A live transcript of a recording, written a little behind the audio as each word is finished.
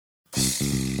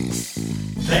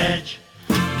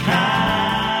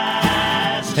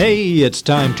Hey, it's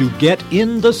time to get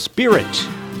in the spirit.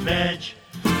 VegCast.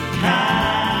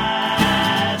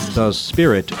 The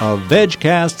spirit of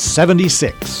VegCast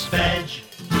 76. VegCast.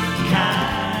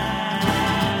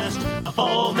 A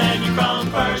full menu from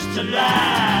first to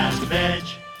last.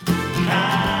 VegCast.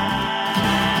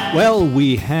 Well,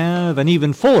 we have an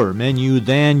even fuller menu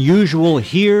than usual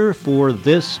here for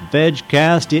this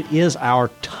VegCast. It is our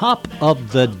top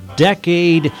of the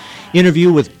decade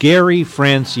interview with Gary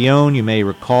Francione. You may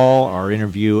recall our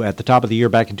interview at the top of the year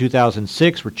back in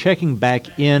 2006. We're checking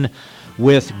back in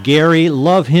with Gary.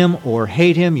 Love him or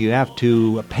hate him, you have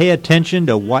to pay attention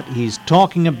to what he's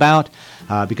talking about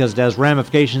because it has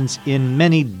ramifications in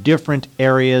many different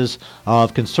areas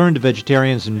of concern to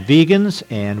vegetarians and vegans,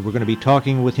 and we're going to be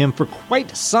talking with him for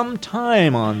quite some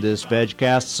time on this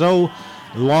VegCast. So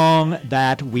long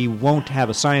that we won't have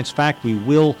a science fact. We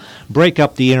will break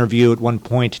up the interview at one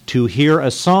point to hear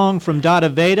a song from Dada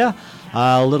Veda,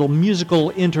 a little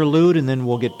musical interlude, and then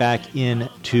we'll get back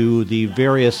into the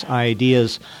various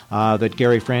ideas that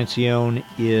Gary Francione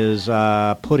is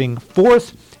putting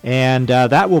forth, and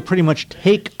that will pretty much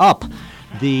take up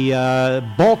the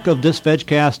bulk of this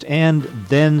VegCast and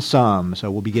then some.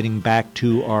 So we'll be getting back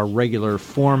to our regular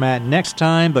format next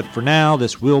time, but for now,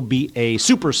 this will be a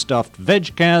super stuffed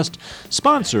VegCast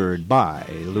sponsored by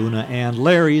Luna and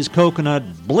Larry's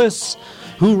Coconut Bliss,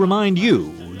 who remind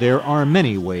you there are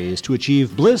many ways to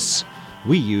achieve bliss.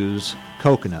 We use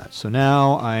coconut. So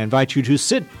now I invite you to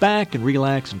sit back and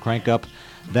relax and crank up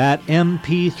that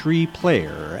MP3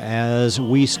 player as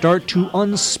we start to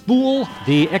unspool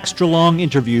the extra-long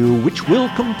interview, which will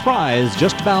comprise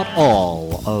just about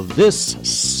all of this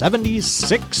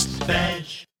 76th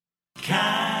VegCast.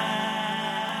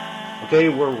 Okay,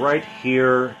 we're right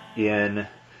here in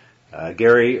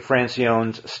Gary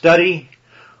Francione's study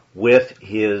with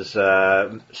his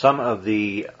some of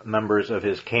the members of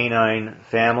his canine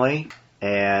family.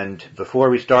 And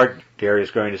before we start, Gary is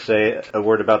going to say a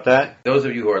word about that. Those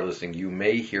of you who are listening, you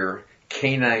may hear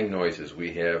canine noises.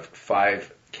 We have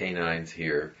 5 canines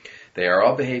here. They are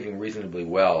all behaving reasonably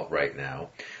well right now,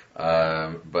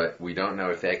 but we don't know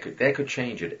if that could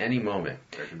change at any moment.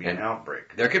 There could be an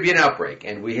outbreak. There could be an outbreak,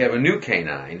 and we have a new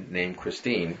canine named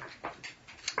Christine,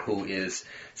 who is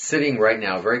sitting right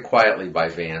now very quietly by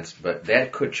Vance, but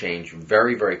that could change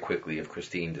very, very quickly if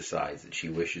Christine decides that she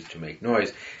wishes to make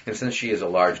noise. And since she is a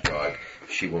large dog,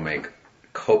 she will make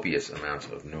copious amounts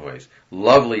of noise.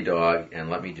 Lovely dog, and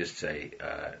let me just say,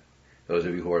 those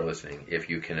of you who are listening, if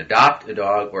you can adopt a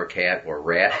dog or cat or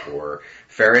rat or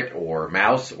ferret or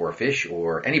mouse or fish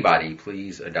or anybody,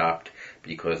 please adopt,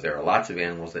 because there are lots of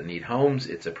animals that need homes.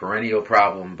 It's a perennial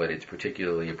problem, but it's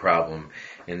particularly a problem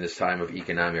in this time of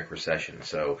economic recession.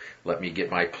 So let me get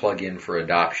my plug in for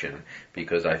adoption,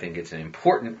 because I think it's an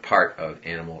important part of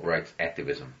animal rights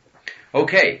activism.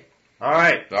 Okay. All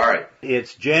right.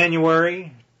 It's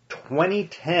January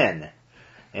 2010,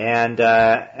 and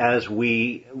as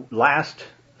we last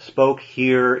spoke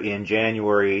here in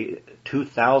January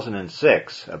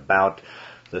 2006 about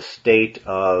the state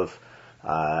of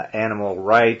animal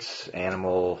rights,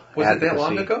 animal Was advocacy. it that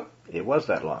long ago? It was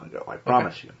that long ago, I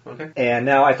promise you. Okay. And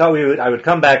now I thought I would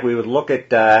come back, we would look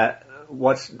at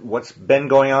what's been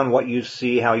going on, what you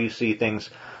see, how you see things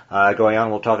going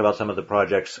on. We'll talk about some of the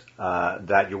projects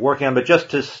that you're working on. But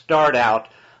just to start out,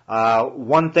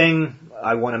 one thing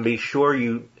I want to be sure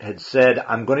you had said,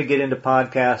 I'm going to get into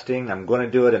podcasting, I'm going to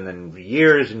do it, and then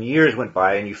years and years went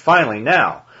by, and you finally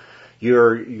now,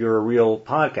 you're a real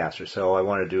podcaster. So I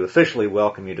wanted to officially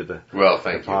welcome you to the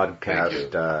podcast.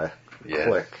 Thank you.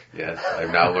 Click. Yes,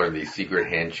 I've now learned the secret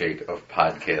handshake of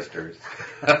podcasters.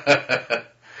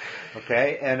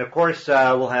 Okay, and of course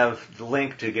we'll have the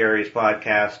link to Gary's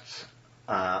podcasts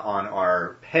on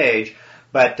our page.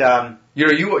 But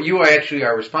you actually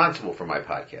are responsible for my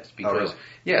podcast because really?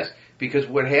 Yes, because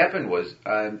what happened was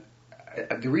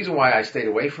the reason why I stayed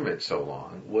away from it so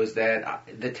long was that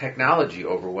the technology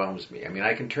overwhelms me. I mean,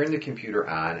 I can turn the computer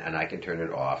on and I can turn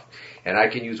it off, and I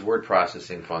can use word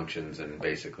processing functions and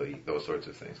basically those sorts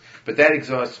of things. But that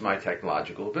exhausts my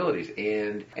technological abilities.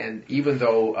 And even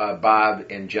though Bob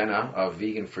and Jenna of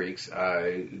Vegan Freaks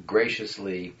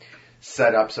graciously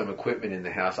set up some equipment in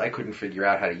the house, I couldn't figure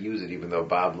out how to use it, even though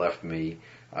Bob left me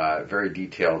very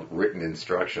detailed written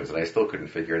instructions, and I still couldn't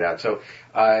figure it out. So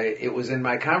it was in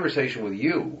my conversation with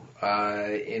you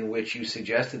in which you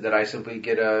suggested that I simply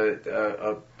get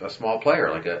a small player,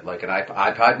 like an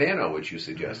iPod Nano, which you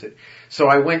suggested. So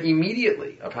I went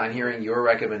immediately, upon hearing your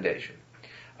recommendation,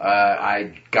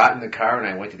 I got in the car and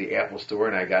I went to the Apple store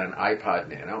and I got an iPod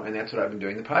Nano, and that's what I've been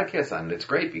doing the podcast on. And it's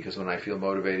great because when I feel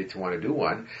motivated to want to do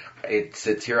one, it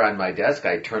sits here on my desk,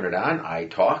 I turn it on, I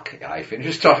talk, I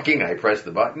finish talking, I press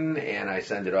the button, and I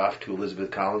send it off to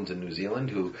Elizabeth Collins in New Zealand,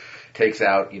 who takes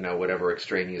out, whatever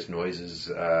extraneous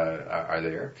noises are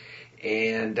there.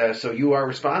 And so you are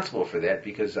responsible for that,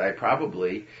 because I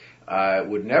probably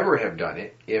would never have done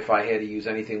it if I had to use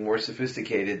anything more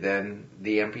sophisticated than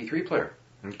the MP3 player.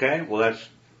 Okay, well, that's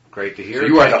great to hear. So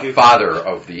you are the father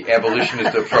of the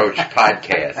Abolitionist Approach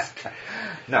podcast.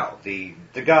 No, the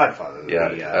Godfather.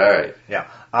 Yeah, all right. Yeah.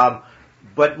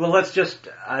 But, well, let's just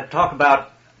talk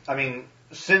about,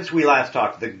 since we last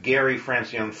talked, the Gary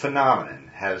Francione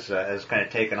phenomenon has kind of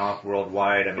taken off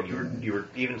worldwide. I mean, you were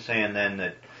even saying then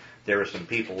that there were some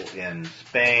people in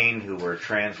Spain who were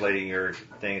translating your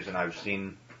things, and I've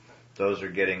seen those are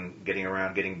getting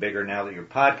around, getting bigger now that you're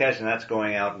podcasting. That's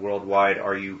going out worldwide.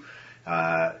 Are you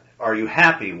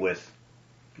happy with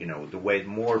the way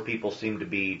more people seem to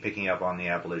be picking up on the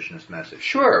abolitionist message?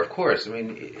 Sure, of course. I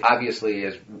mean, obviously,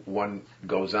 as one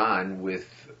goes on with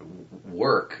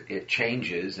work, it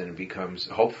changes and it becomes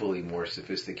hopefully more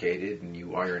sophisticated, and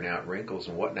you iron out wrinkles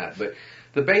and whatnot. But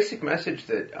the basic message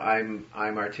that I'm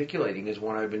articulating is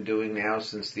one I've been doing now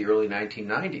since the early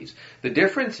 1990s. The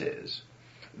difference is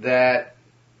that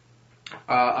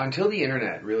until the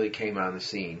internet really came on the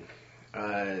scene,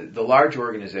 the large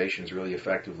organizations really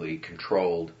effectively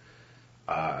controlled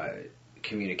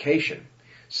communication.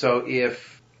 So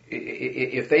if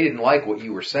they didn't like what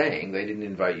you were saying, they didn't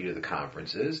invite you to the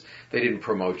conferences, they didn't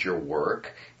promote your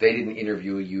work, they didn't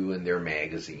interview you in their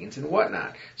magazines and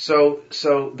whatnot. So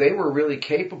they were really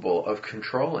capable of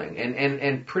controlling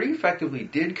and pretty effectively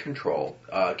did control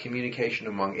communication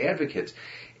among advocates.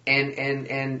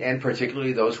 And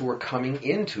particularly those who were coming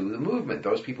into the movement.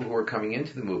 Those people who were coming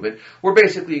into the movement were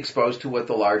basically exposed to what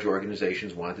the large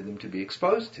organizations wanted them to be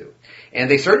exposed to. And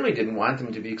they certainly didn't want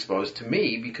them to be exposed to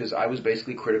me, because I was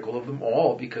basically critical of them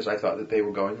all, because I thought that they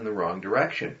were going in the wrong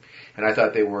direction. And I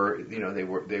thought they were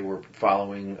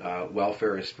following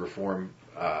welfarist reform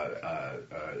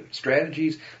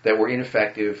strategies that were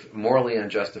ineffective, morally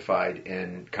unjustified,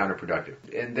 and counterproductive.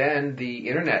 And then the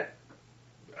internet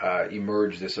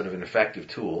emerged as sort of an effective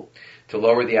tool to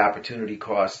lower the opportunity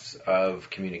costs of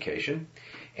communication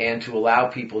and to allow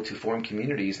people to form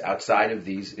communities outside of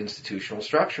these institutional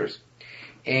structures.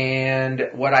 And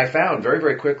what I found very,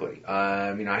 very quickly,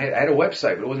 I had a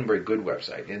website, but it wasn't a very good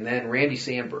website. And then Randy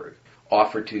Sandberg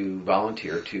offered to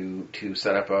volunteer to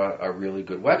set up a really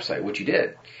good website, which he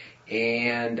did.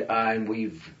 And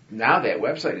now that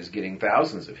website is getting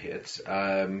thousands of hits.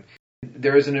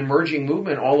 There is an emerging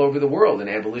movement all over the world, an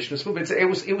abolitionist movement. It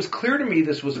was clear to me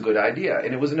this was a good idea,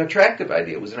 and it was an attractive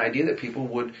idea. It was an idea that people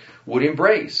would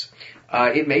embrace.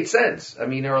 It made sense. I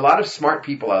mean, there are a lot of smart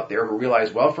people out there who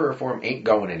realize welfare reform ain't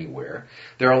going anywhere.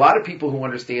 There are a lot of people who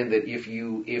understand that if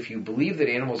you believe that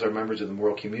animals are members of the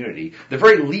moral community, the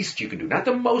very least you can do, not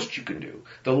the most you can do,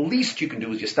 the least you can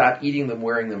do is you stop eating them,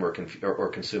 wearing them, or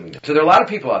consuming them. So there are a lot of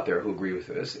people out there who agree with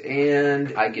this,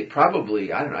 and I get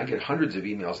I get hundreds of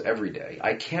emails every day.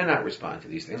 I cannot respond to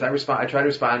these things. I try to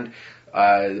respond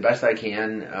the best I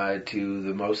can to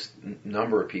the most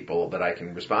number of people that I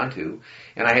can respond to,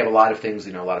 and I have a lot of things,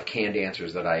 a lot of canned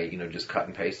answers that I just cut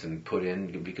and paste and put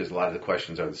in, because a lot of the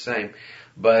questions are the same.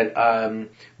 But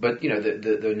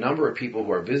the number of people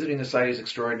who are visiting the site is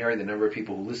extraordinary. The number of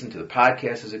people who listen to the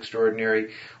podcast is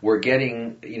extraordinary. We're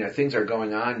getting, things are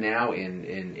going on now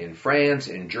in France,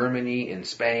 in Germany, in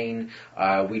Spain.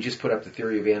 We just put up the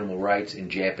Theory of Animal Rights in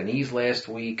Japanese last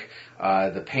week.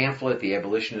 The pamphlet, the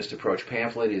Abolitionist Approach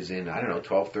pamphlet, is in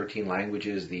 12, 13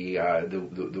 languages.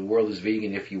 The World is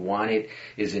Vegan If You Want It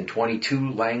is in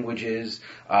 22 languages.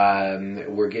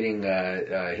 We're getting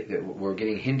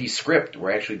Hindi script.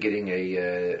 We're actually getting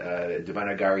a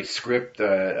Devanagari script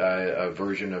a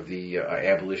version of the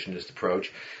Abolitionist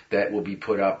Approach that will be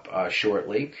put up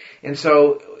shortly. And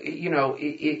so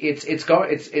it's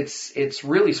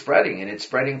really spreading, and it's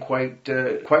spreading quite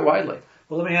widely.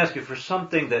 Well, let me ask you for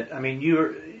something that,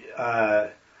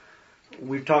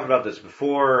 we've talked about this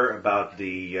before, about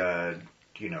the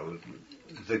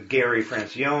Gary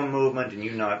Francione movement, and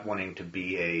you not wanting to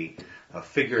be a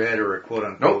figurehead or a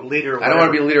quote-unquote leader. I don't want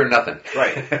to be a leader of nothing.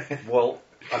 Right. Well,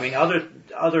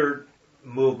 other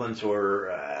movements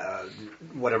or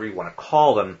whatever you want to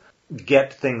call them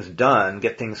get things done,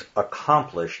 get things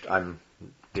accomplished. I'm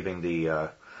giving the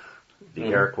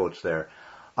air quotes there.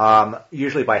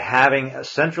 Usually by having a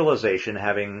centralization,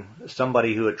 having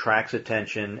somebody who attracts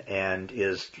attention and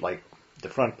is like the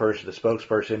front person, the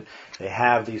spokesperson. They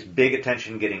have these big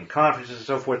attention-getting conferences and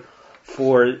so forth.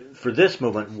 for this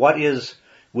movement,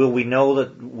 will we know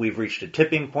that we've reached a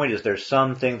tipping point? Is there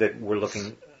something that we're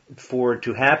looking forward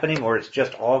to happening, or it's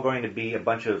just all going to be a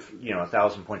bunch of,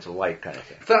 1,000 points of light kind of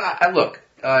thing? So, look,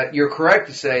 you're correct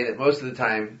to say that most of the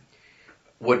time,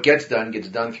 what gets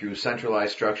done through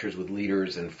centralized structures with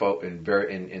leaders and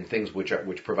things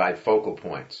which provide focal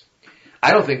points.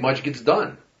 I don't think much gets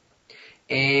done,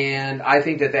 and I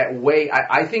think that way.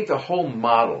 I think the whole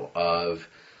model of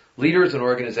leaders and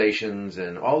organizations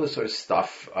and all this sort of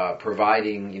stuff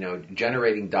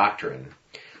generating doctrine,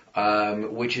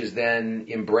 which is then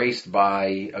embraced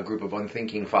by a group of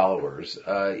unthinking followers,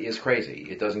 is crazy.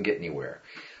 It doesn't get anywhere.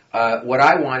 What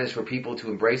I want is for people to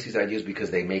embrace these ideas because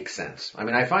they make sense. I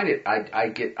mean, I find it,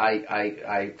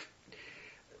 I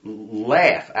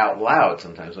laugh out loud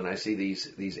sometimes when I see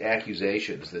these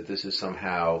accusations that this is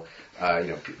somehow,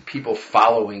 people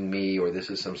following me, or this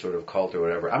is some sort of cult or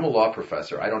whatever. I'm a law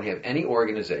professor. I don't have any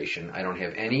organization. I don't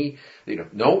have any,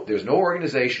 there's no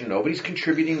organization. Nobody's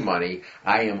contributing money.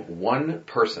 I am one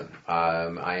person.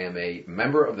 I am a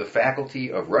member of the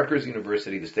faculty of Rutgers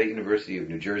University, the State University of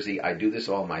New Jersey. I do this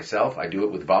all myself. I do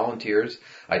it with volunteers.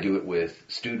 I do it with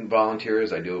student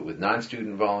volunteers. I do it with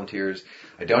non-student volunteers.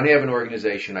 I don't have an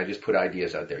organization. I just put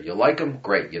ideas out there. You like them?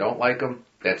 Great. You don't like them?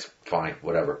 That's fine.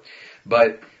 Whatever.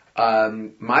 But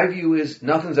my view is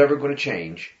nothing's ever going to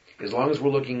change as long as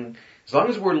we're looking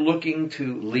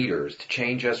to leaders to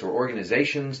change us, or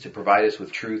organizations to provide us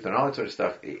with truth and all that sort of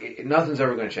stuff. Nothing's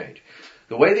ever going to change.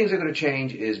 The way things are going to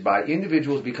change is by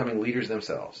individuals becoming leaders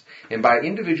themselves, and by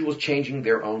individuals changing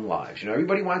their own lives.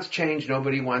 Everybody wants change.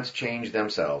 Nobody wants change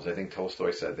themselves. I think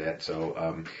Tolstoy said that,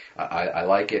 so I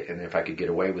like it, and if I could get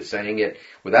away with saying it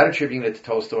without attributing it to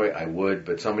Tolstoy, I would,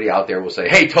 but somebody out there will say,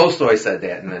 hey, Tolstoy said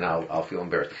that, and then I'll feel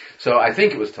embarrassed. So I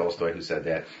think it was Tolstoy who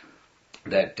said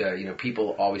that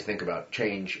people always think about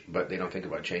change, but they don't think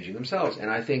about changing themselves. And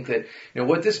I think that,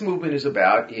 what this movement is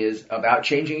about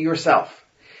changing yourself.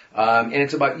 And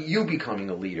it's about you becoming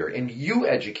a leader and you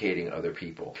educating other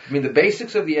people. I mean, the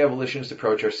basics of the abolitionist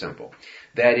approach are simple.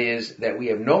 That is, that we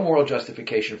have no moral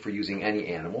justification for using any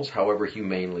animals, however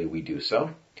humanely we do so.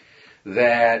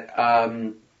 That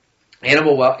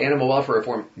animal welfare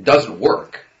reform doesn't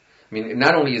work. I mean,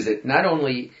 not only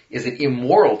is it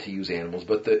immoral to use animals,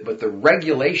 but the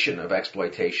regulation of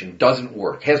exploitation doesn't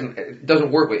work. It doesn't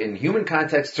work in human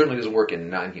context. Certainly doesn't work in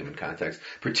non-human context.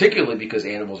 Particularly because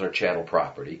animals are chattel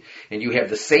property, and you have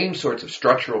the same sorts of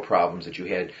structural problems that you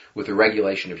had with the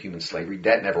regulation of human slavery.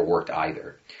 That never worked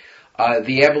either.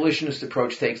 The abolitionist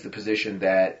approach takes the position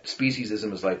that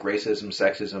speciesism is like racism,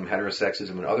 sexism, heterosexism,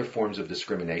 and other forms of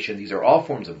discrimination. These are all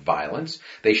forms of violence.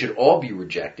 They should all be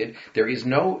rejected. There is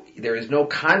no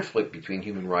conflict between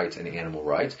human rights and animal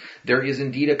rights. There is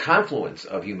indeed a confluence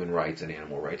of human rights and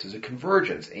animal rights as a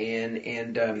convergence, and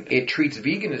it treats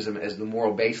veganism as the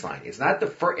moral baseline. It's not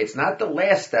the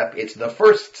last step. It's the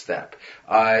first step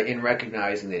in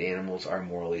recognizing that animals are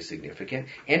morally significant,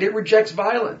 and it rejects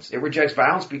violence. It rejects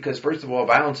violence because, first of all,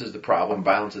 violence is the problem.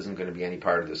 Violence isn't going to be any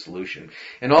part of the solution.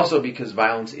 And also because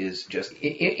violence is just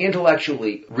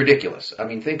intellectually ridiculous. I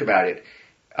mean, think about it.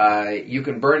 You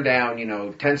can burn down,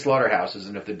 10 slaughterhouses,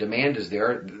 and if the demand is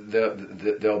there,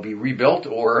 they'll be rebuilt,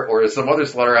 or some other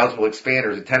slaughterhouse will expand,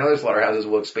 or 10 other slaughterhouses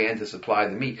will expand to supply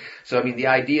the meat. So, I mean, the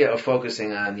idea of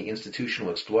focusing on the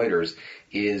institutional exploiters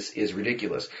is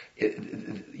ridiculous.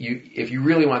 If you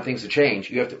really want things to change,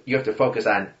 you have to focus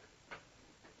on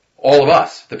all of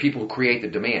us, the people who create the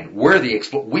demand. We are the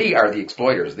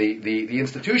exploiters. The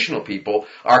institutional people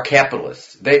are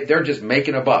capitalists. They're just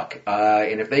making a buck.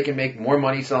 And if they can make more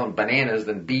money selling bananas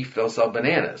than beef, they'll sell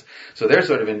bananas. So they're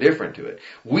sort of indifferent to it.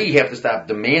 We have to stop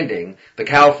demanding the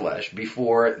cow flesh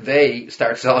before they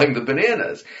start selling the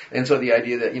bananas. And so the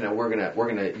idea that, we're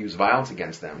gonna use violence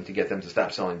against them to get them to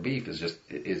stop selling beef is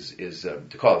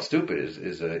to call it stupid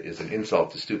is an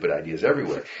insult to stupid ideas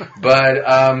everywhere.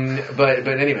 But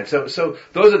anyway, So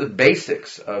those are the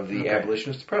basics of the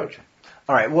abolitionist approach.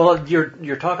 All right. Well,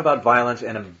 your talk about violence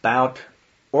and about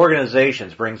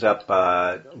organizations brings up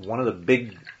one of the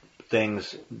big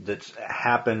things that's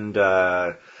happened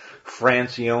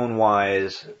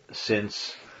Francione-wise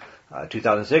since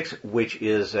 2006, which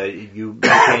is you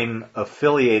became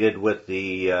affiliated with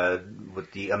the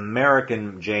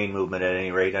American Jane movement. At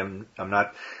any rate, I'm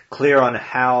not clear on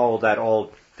how that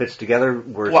all fits together.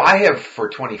 Well, I have for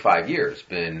 25 years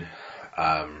been,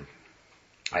 I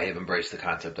have embraced the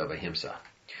concept of ahimsa.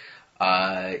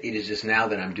 It is just now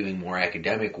that I'm doing more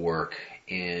academic work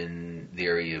in the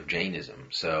area of Jainism.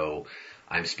 So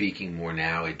I'm speaking more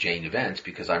now at Jain events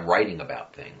because I'm writing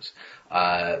about things.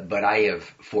 But I have,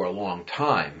 for a long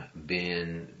time,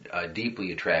 been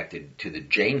deeply attracted to the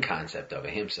Jain concept of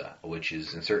ahimsa, which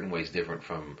is in certain ways different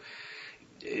from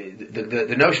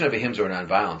the notion of ahimsa or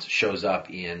nonviolence shows up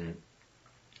in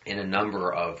a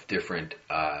number of different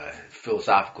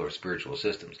philosophical or spiritual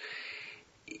systems.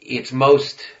 Its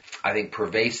most, I think,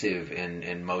 pervasive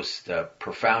and most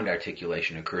profound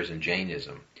articulation occurs in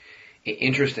Jainism.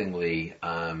 Interestingly,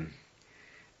 the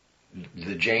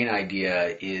Jain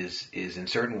idea is in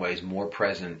certain ways more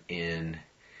present in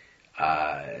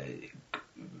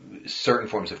certain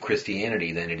forms of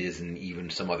Christianity than it is in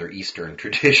even some other Eastern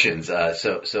traditions.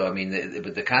 So I mean,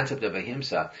 the concept of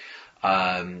ahimsa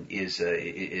is,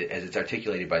 as it's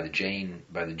articulated by the Jain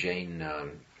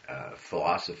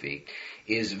philosophy,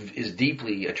 is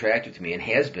deeply attractive to me and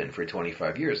has been for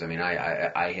 25 years. I mean,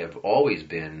 I have always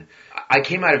been. I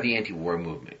came out of the anti-war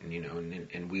movement,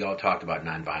 and we all talked about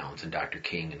nonviolence and Dr.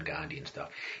 King and Gandhi and stuff,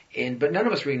 but none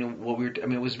of us really knew what we were. I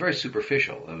mean, it was very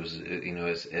superficial. It was,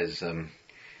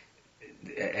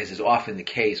 as is often the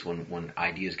case when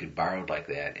ideas get borrowed like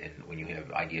that, and when you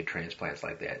have idea transplants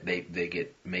like that, they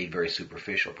get made very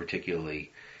superficial,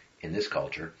 particularly in this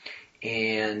culture.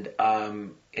 And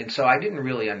so I didn't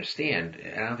really understand,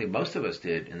 and I don't think most of us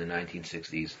did in the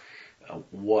 1960s,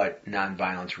 what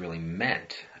nonviolence really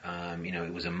meant.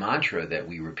 It was a mantra that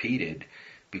we repeated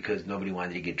because nobody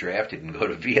wanted to get drafted and go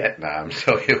to Vietnam,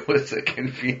 so it was a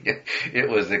convenient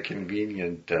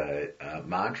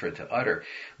mantra to utter.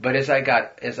 But as I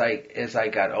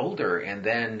got older and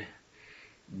then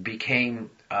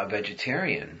became a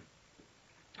vegetarian,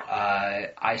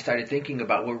 I started thinking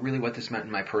about what this meant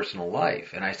in my personal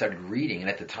life, and I started reading. And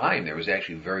at the time, there was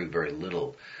actually very, very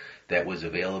little that was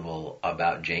available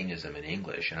about Jainism in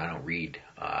English, and I don't read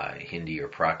Hindi or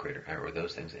Prakrit or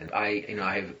those things. And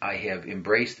I have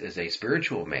embraced as a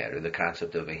spiritual matter the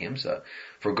concept of ahimsa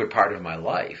for a good part of my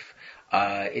life.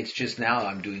 It's just now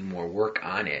I'm doing more work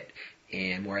on it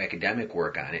and more academic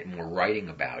work on it and more writing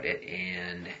about it,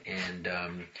 and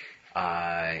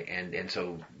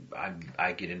so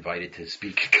I get invited to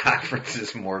speak at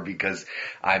conferences more because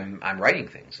I'm writing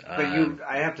things. But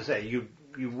I have to say,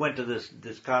 you went to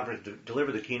this conference to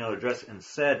deliver the keynote address and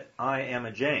said, "I am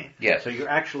a Jain." Yes. So you're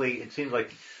actually, it seems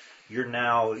like you're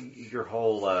now, your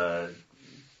whole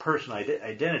personal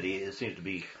identity, it seems to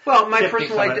be. Well, my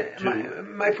personal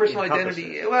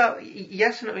identity. Well,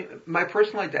 yes, no, my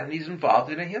personal identity is involved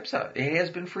in ahimsa. It has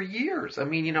been for years. I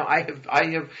mean, I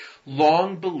have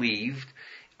long believed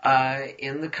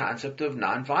in the concept of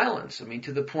nonviolence. I mean,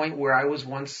 to the point where I was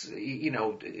once,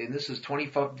 and this is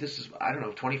 24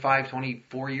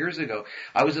 years ago,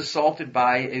 I was assaulted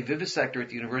by a vivisector at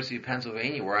the University of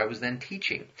Pennsylvania where I was then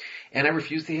teaching. And I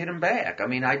refused to hit him back. I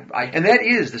mean, and that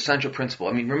is the central principle.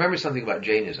 I mean, remember something about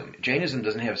Jainism. Jainism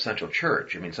doesn't have a central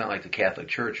church. I mean, it's not like the Catholic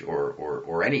Church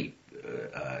or any.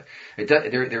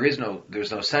 There's no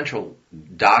central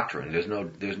doctrine.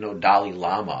 There's no Dalai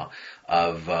Lama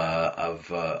of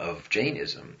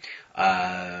Jainism,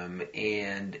 and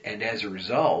as a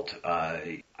result,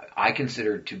 I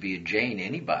consider to be a Jain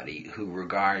anybody who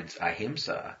regards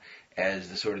ahimsa as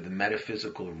the sort of the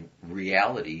metaphysical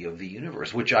reality of the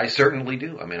universe, which I certainly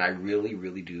do. I mean, I really,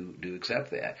 really do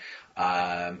accept that.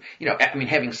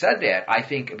 Having said that, I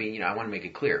want to make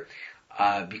it clear.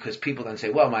 Because people then say,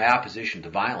 well, my opposition to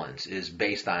violence is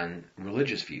based on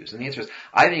religious views. And the answer is,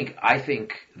 I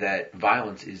think that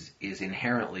violence is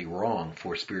inherently wrong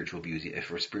for spiritual views,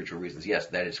 for spiritual reasons. Yes,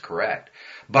 that is correct.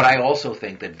 But I also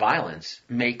think that violence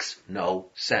makes no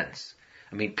sense.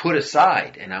 I mean, put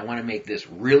aside, and I want to make this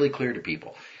really clear to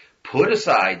people, put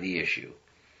aside the issue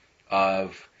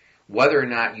of whether or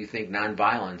not you think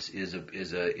nonviolence is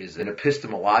an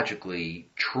epistemologically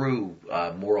true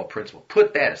moral principle.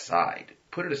 Put that aside.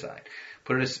 Put it aside.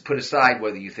 Put aside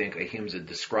whether you think ahimsa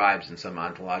describes in some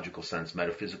ontological sense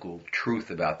metaphysical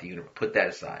truth about the universe. Put that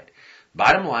aside.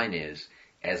 Bottom line is,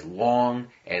 as long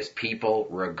as people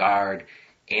regard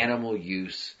animal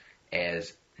use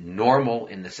as normal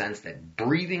in the sense that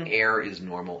breathing air is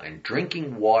normal and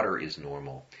drinking water is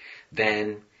normal,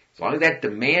 then as long as that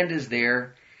demand is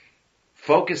there,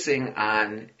 focusing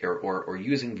on or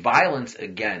using violence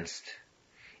against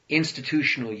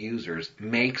institutional users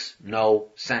makes no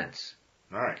sense.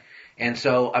 All right. And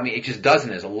so, it just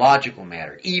doesn't as a logical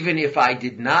matter, even if I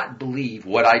did not believe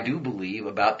what I do believe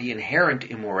about the inherent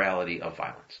immorality of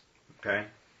violence. Okay.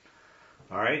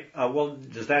 All right. Well,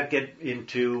 does that get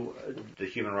into the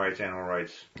human rights, animal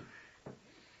rights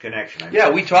connection? Yeah,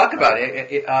 we talk about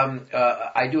it.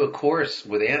 I do a course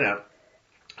with Anna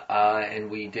and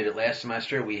we did it last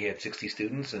semester. We had 60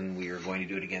 students, and we are going to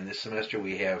do it again this semester.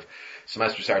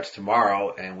 Semester starts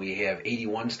tomorrow, and we have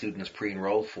 81 students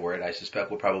pre-enrolled for it. I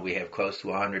suspect we'll probably have close to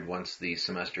 100 once the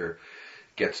semester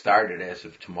gets started as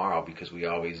of tomorrow, because we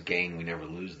always gain, we never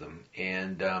lose them.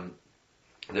 And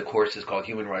the course is called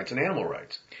Human Rights and Animal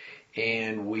Rights.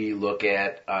 And we look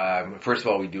at, first of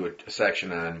all, we do a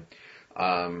section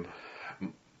on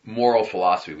moral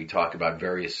philosophy. We talk about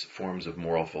various forms of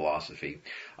moral philosophy.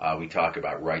 We talk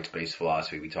about rights-based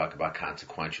philosophy. We talk about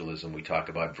consequentialism. We talk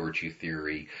about virtue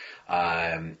theory.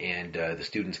 And the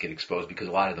students get exposed because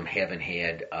a lot of them haven't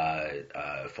had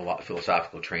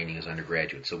philosophical training as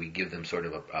undergraduates. So we give them sort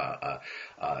of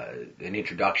an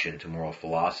introduction to moral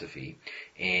philosophy.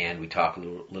 And we talk a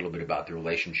little bit about the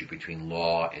relationship between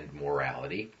law and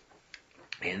morality.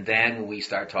 And then we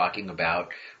start talking about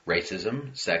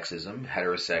racism, sexism,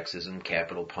 heterosexism,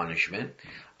 capital punishment,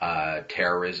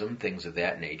 terrorism, things of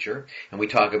that nature. And we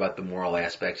talk about the moral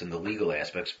aspects and the legal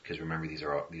aspects, because remember, these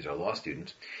are law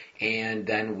students. And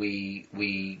then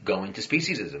we go into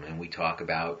speciesism, and we talk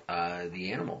about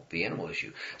the animal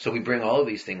issue. So we bring all of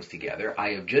these things together.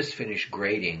 I have just finished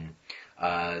grading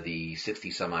the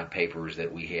 60-some-odd papers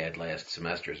that we had last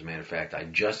semester. As a matter of fact, I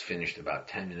just finished about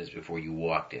 10 minutes before you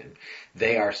walked in.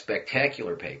 They are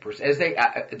spectacular papers.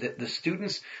 The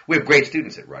students, we have great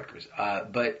students at Rutgers,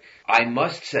 but I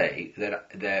must say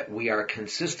that we are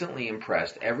consistently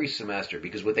impressed every semester,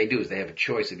 because what they do is they have a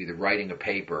choice of either writing a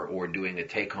paper or doing a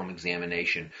take-home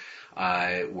examination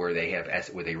where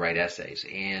they write essays,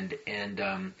 and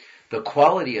the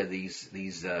quality of these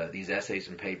essays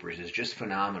and papers is just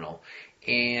phenomenal.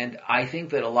 And I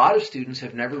think that a lot of students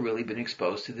have never really been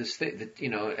exposed to this thing.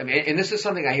 And this is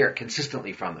something I hear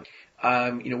consistently from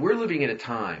them. We're living at a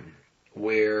time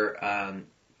where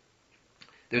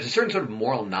there's a certain sort of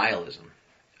moral nihilism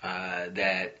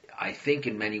that I think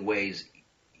in many ways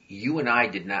you and I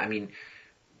did not. I mean,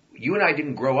 you and I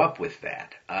didn't grow up with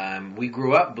that. We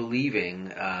grew up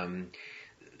believing.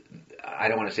 I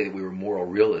don't want to say that we were moral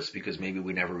realists, because maybe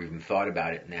we never even thought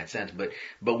about it in that sense,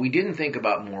 but we didn't think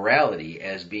about morality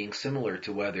as being similar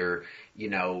to whether, you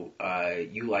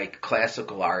like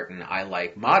classical art and I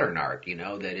like modern art,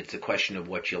 that it's a question of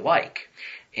what you like.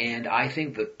 And I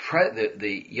think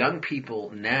the young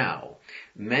people now,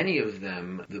 many of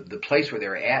them, the place where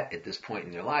they're at this point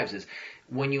in their lives is,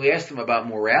 when you ask them about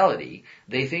morality,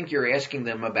 they think you're asking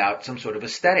them about some sort of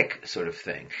aesthetic sort of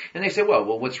thing. And they say, well,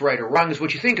 what's right or wrong is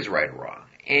what you think is right or wrong.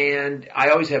 And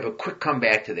I always have a quick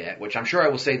comeback to that, which I'm sure I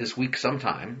will say this week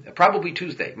sometime, probably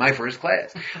Tuesday, my first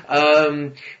class,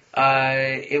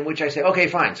 in which I say, okay,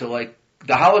 fine. So like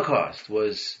the Holocaust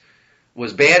was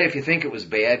bad if you think it was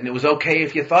bad, and it was okay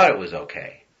if you thought it was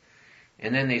okay.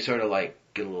 And then they sort of like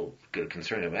get a little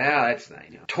concerned about, that's not,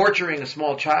 torturing a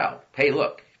small child. Hey,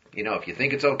 look. If you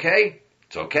think it's okay,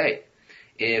 it's okay.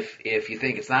 If you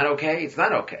think it's not okay, it's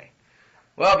not okay.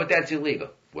 Well, but that's illegal.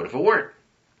 What if it weren't?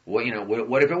 Well,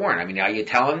 what if it weren't? I mean, are you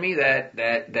telling me that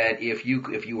if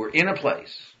you were in a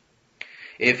place,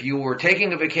 if you were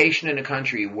taking a vacation in a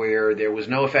country where there was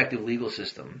no effective legal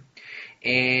system,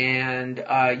 and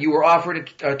you were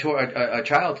offered a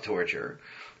child torture,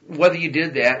 whether you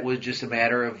did that was just a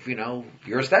matter of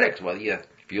your aesthetics,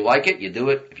 if you like it, you do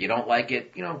it. If you don't like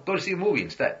it, go to see a movie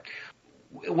instead.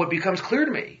 What becomes clear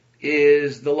to me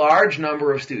is the large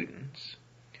number of students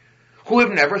who have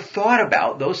never thought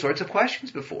about those sorts of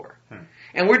questions before.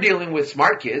 And we're dealing with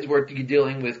smart kids. We're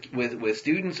dealing with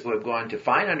students who have gone to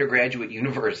fine undergraduate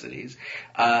universities,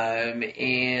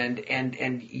 and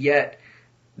yet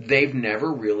they've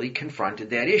never really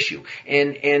confronted that issue.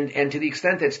 And to the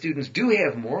extent that students do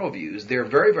have moral views, they're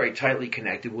very, very tightly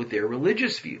connected with their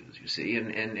religious views, you see,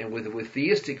 and with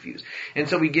theistic views. And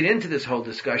so we get into this whole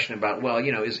discussion about,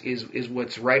 is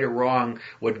what's right or wrong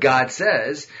what God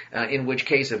says, in which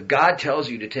case if God tells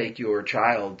you to take your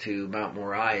child to Mount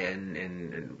Moriah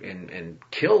and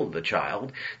kill the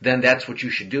child, then that's what you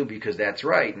should do because that's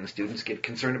right. And the students get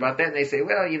concerned about that, and they say,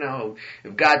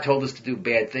 if God told us to do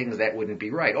bad things, that wouldn't be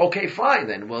right. Okay, fine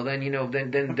then. Well, then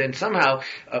then somehow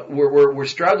we're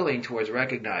struggling towards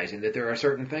recognizing that there are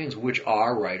certain things which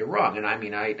are right or wrong. And I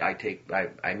mean,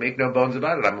 I make no bones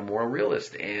about it. I'm a moral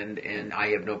realist, and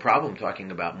I have no problem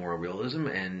talking about moral realism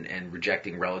and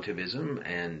rejecting relativism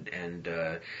and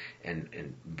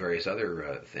various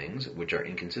other things which are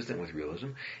inconsistent with realism.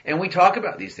 And we talk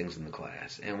about these things in the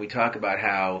class, and we talk about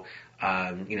how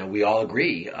we all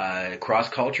agree,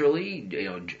 cross-culturally,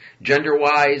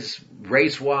 gender-wise,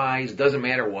 race-wise, doesn't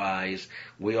matter wise,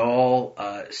 We all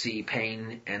see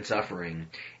pain and suffering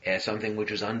as something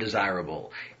which is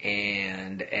undesirable,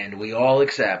 and we all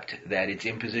accept that its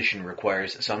imposition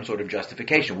requires some sort of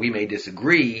justification. We may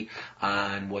disagree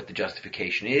on what the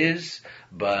justification is,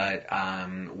 but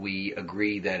we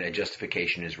agree that a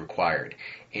justification is required.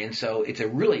 And so it's a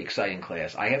really exciting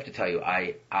class. I have to tell you,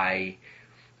 I've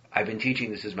been teaching.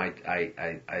 This is my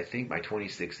I think my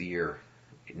 26th year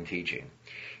in teaching.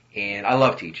 And I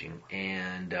love teaching,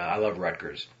 and I love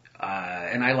Rutgers.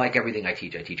 And I like everything I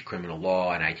teach. I teach criminal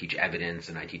law, and I teach evidence,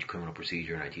 and I teach criminal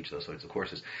procedure, and I teach those sorts of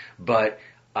courses. But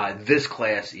this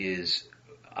class is,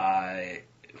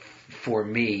 for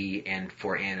me and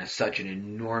for Anna, such an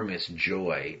enormous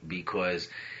joy, because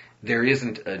there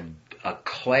isn't a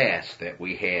class that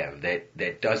we have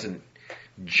that doesn't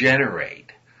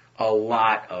generate a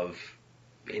lot of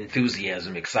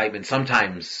enthusiasm, excitement.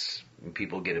 Sometimes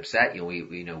people get upset.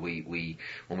 We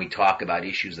when we talk about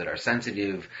issues that are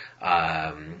sensitive,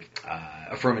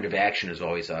 affirmative action is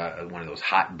always one of those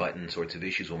hot button sorts of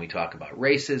issues. When we talk about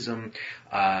racism,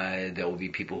 there will be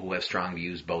people who have strong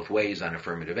views both ways on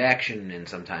affirmative action, and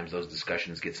sometimes those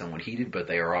discussions get somewhat heated, but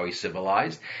they are always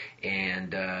civilized.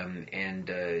 And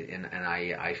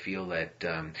I feel that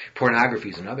pornography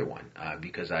is another one,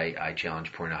 because I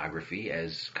challenge pornography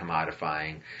as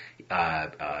commodifying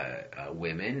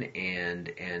women,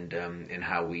 and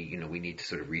how we need to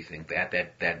sort of rethink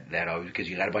that always, because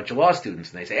you got a bunch of law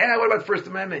students and they say, what about the First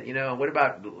Amendment? What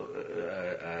about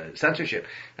censorship?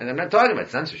 And I'm not talking about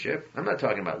censorship. I'm not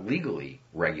talking about legally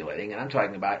regulating, and I'm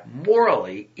talking about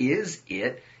morally, is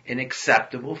it an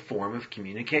acceptable form of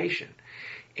communication?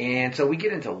 And so we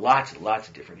get into lots and lots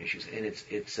of different issues, and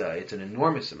it's an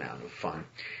enormous amount of fun.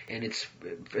 And it's,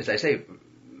 as I say,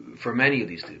 for many of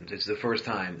these students, it's the first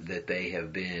time that they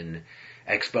have been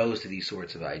exposed to these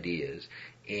sorts of ideas.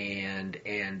 And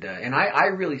I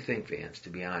really think, Vance, to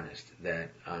be honest,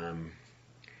 that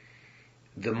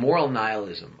the moral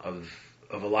nihilism of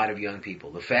a lot of young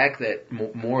people, the fact that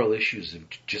moral issues have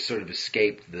just sort of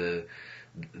escaped the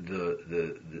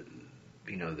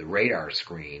radar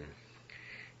screen,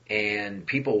 and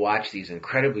people watch these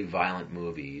incredibly violent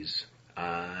movies,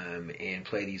 and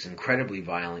play these incredibly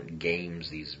violent games,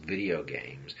 these video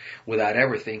games, without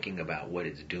ever thinking about what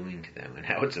it's doing to them and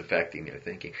how it's affecting their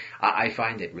thinking. I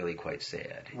find it really quite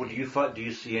sad. Well, do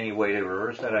you see any way to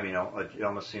reverse that? I mean, it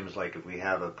almost seems like if we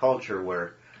have a culture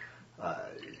where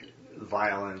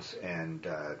violence and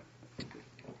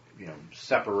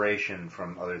separation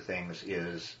from other things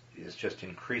is just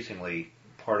increasingly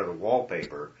part of the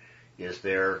wallpaper, can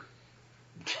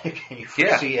you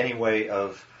foresee any way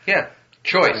of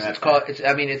choice? It's called.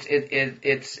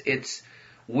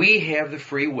 We have the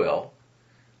free will.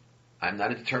 I'm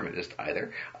not a determinist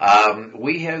either.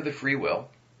 We have the free will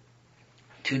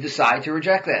to decide to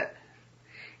reject that.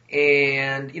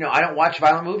 And I don't watch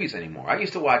violent movies anymore. I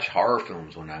used to watch horror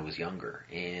films when I was younger,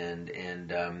 and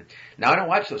now I don't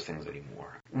watch those things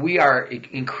anymore. We are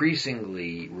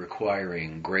increasingly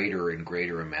requiring greater and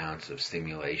greater amounts of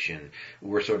stimulation.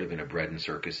 We're sort of in a bread and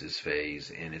circuses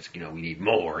phase, and it's we need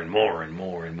more and more and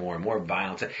more and more and more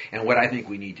violence. And what I think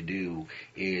we need to do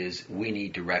is we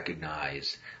need to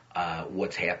recognize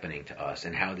what's happening to us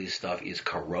and how this stuff is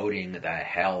corroding the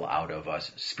hell out of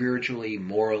us spiritually,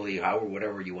 morally,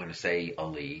 whatever you want to say,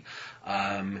 Ali.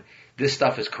 This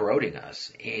stuff is corroding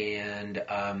us, and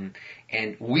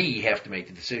we have to make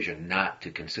the decision not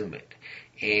to consume it,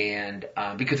 and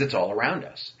because it's all around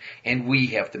us, and we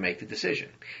have to make the decision.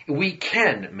 We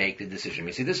can make the decision.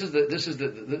 You see, this is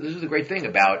the great thing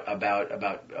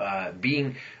about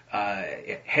being.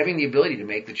 Having the ability to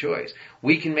make the choice.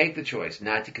 We can make the choice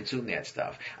not to consume that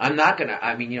stuff. I'm not gonna,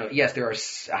 yes, there are,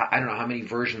 I don't know how many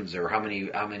versions or how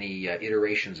many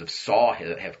iterations of Saw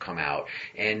have come out,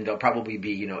 and there'll probably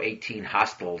be, 18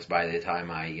 Hostels by the time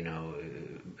I,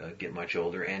 get much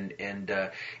older, and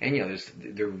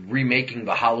they're remaking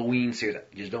the Halloween series.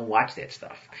 Just don't watch that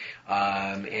stuff.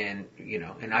 Let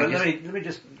me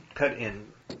just cut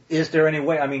in. Is there any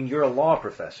way, you're a law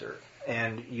professor,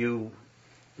 and you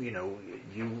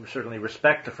certainly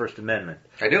respect the First Amendment.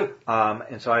 I do.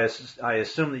 And so I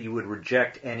assume that you would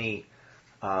reject any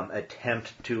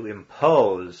attempt to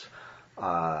impose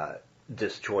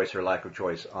this choice or lack of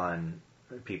choice on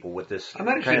people with this I'm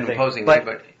not kind of thing. Imposing but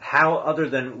anybody. How, other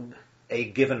than a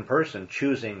given person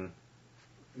choosing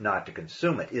not to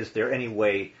consume it, is there any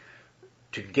way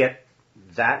to get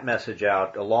that message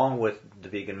out, along with the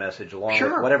vegan message, along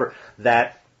with whatever,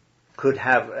 that could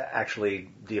have actually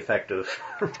the effect of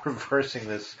reversing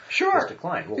this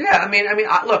decline? Well,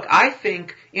 look, I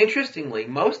think, interestingly,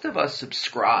 most of us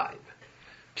subscribe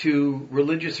to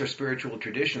religious or spiritual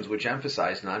traditions which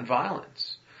emphasize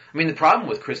nonviolence. I mean, the problem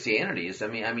with Christianity is,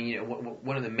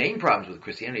 one of the main problems with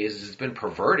Christianity is it's been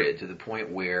perverted to the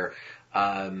point where,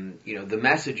 the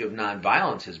message of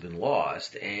nonviolence has been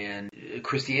lost, and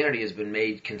Christianity has been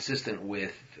made consistent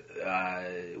with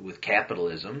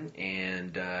capitalism,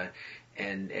 and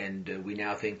we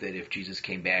now think that if Jesus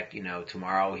came back,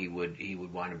 tomorrow, he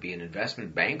would want to be an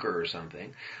investment banker or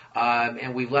something,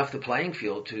 and we've left the playing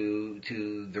field to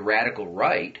the radical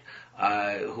right,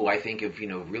 who I think have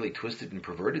really twisted and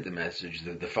perverted the message,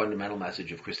 the fundamental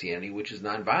message of Christianity, which is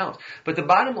nonviolence. But the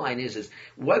bottom line is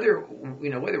whether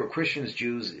we're Christians,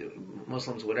 Jews,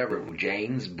 Muslims, whatever,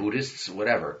 Jains, Buddhists,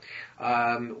 whatever,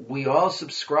 we all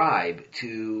subscribe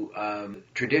to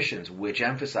traditions which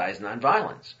emphasize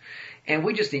nonviolence. And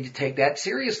we just need to take that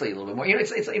seriously a little bit more.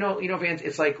 Vance,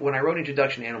 it's like when I wrote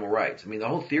Introduction to Animal Rights. I mean, the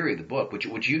whole theory of the book, which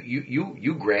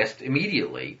you grasped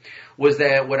immediately, was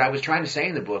that what I was trying to say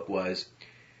in the book was,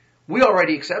 we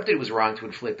already accepted it was wrong to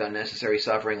inflict unnecessary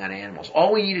suffering on animals.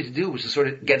 All we needed to do was to sort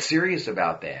of get serious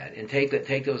about that and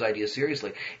take those ideas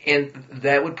seriously. And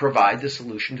that would provide the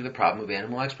solution to the problem of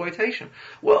animal exploitation.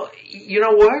 Well, you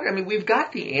know what? I mean, we've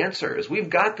got the answers. We've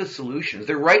got the solutions.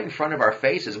 They're right in front of our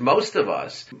faces. Most of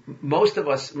us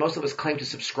claim to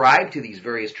subscribe to these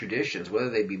various traditions,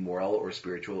 whether they be moral or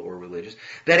spiritual or religious,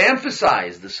 that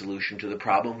emphasize the solution to the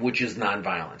problem, which is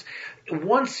nonviolence.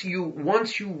 Once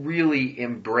you really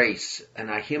embrace an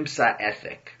ahimsa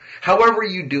ethic, however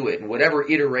you do it, in whatever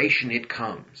iteration it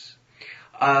comes,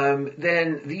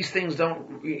 then these things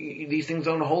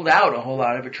don't hold out a whole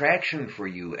lot of attraction for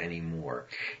you anymore.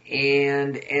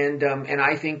 And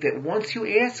I think that once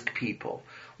you ask people,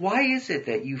 why is it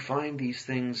that you find these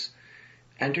things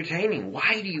entertaining?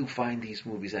 Why do you find these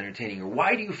movies entertaining? Or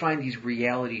why do you find these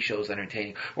reality shows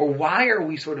entertaining? Or why are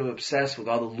we sort of obsessed with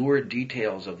all the lurid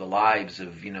details of the lives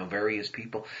of, various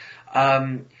people?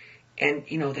 When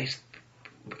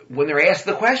they're asked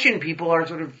the question, people are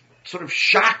sort of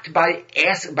shocked by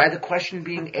the question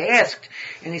being asked.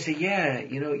 And they say, yeah,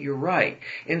 you're right.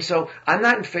 And so I'm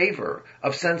not in favor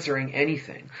of censoring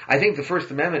anything. I think the First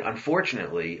Amendment,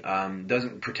 unfortunately,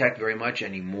 doesn't protect very much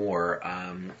anymore,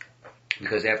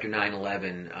 because after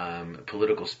 9/11,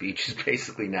 political speech is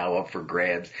basically now up for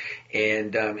grabs,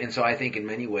 and so I think in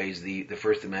many ways the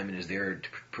First Amendment is there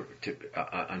to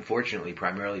unfortunately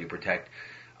primarily to protect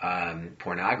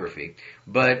pornography,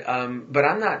 but I'm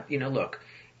not. Look.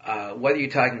 Whether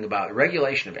you're talking about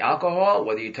regulation of alcohol,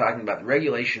 whether you're talking about the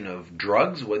regulation of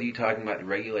drugs, whether you're talking about the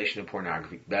regulation of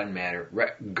pornography, doesn't matter.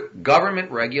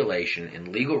 Government regulation and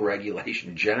legal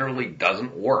regulation generally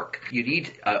doesn't work. You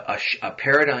need a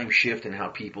paradigm shift in how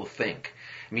people think.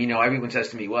 I mean, everyone says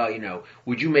to me, well,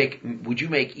 would you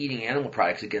make eating animal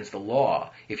products against the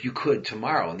law if you could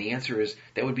tomorrow? And the answer is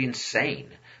that would be insane.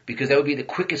 Because that would be the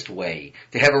quickest way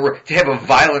to have a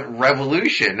violent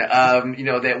revolution,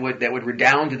 that would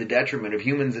redound to the detriment of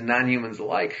humans and non-humans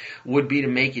alike, would be to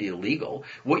make it illegal.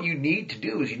 What you need to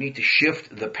do is you need to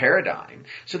shift the paradigm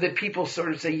so that people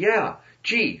sort of say, yeah,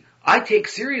 gee, I take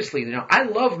seriously, I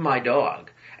love my dog.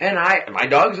 And my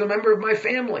dog's a member of my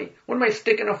family. What am I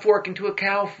sticking a fork into a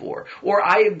cow for? Or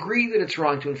I agree that it's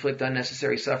wrong to inflict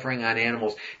unnecessary suffering on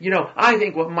animals. I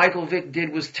think what Michael Vick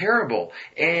did was terrible.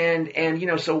 And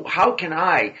so how can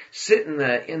I sit in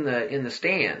the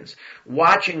stands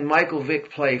watching Michael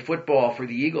Vick play football for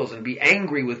the Eagles and be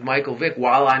angry with Michael Vick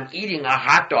while I'm eating a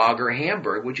hot dog or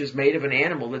hamburger, which is made of an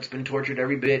animal that's been tortured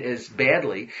every bit as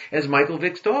badly as Michael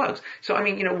Vick's dogs? So,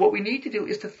 what we need to do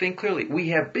is to think clearly. We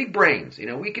have big brains.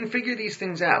 We can figure these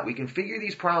things out. We can figure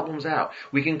these problems out.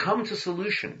 We can come to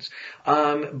solutions.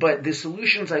 But the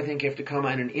solutions, I think, have to come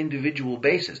on an individual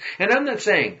basis. And I'm not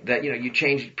saying that, you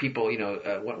change people,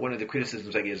 one of the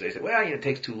criticisms I get is they say, well, it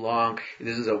takes too long.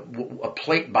 This is a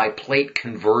plate-by-plate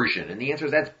conversion. And the answer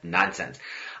is that's nonsense.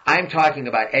 I'm talking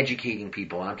about educating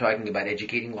people, and I'm talking about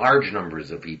educating large numbers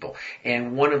of people.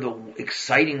 And one of the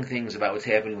exciting things about what's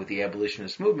happening with the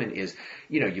abolitionist movement is,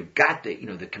 you've got the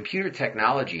computer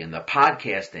technology and the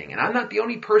podcasting. And I'm not the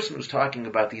only person who's talking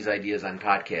about these ideas on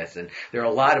podcasts. And there are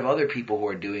a lot of other people who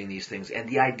are doing these things. And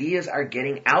the ideas are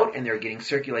getting out and they're getting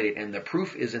circulated. And the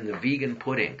proof is in the vegan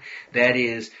pudding. That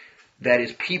is,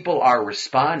 people are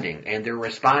responding, and they're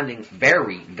responding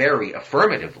very, very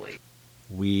affirmatively.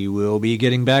 We will be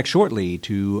getting back shortly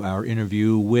to our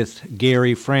interview with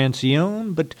Gary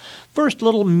Francione, but first, a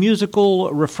little musical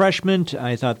refreshment.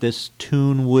 I thought this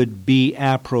tune would be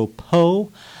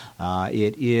apropos.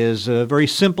 It is a very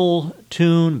simple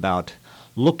tune about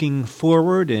looking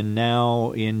forward, and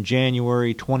now in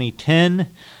January 2010,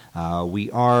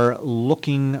 we are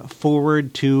looking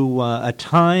forward to a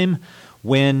time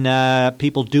when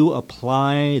people do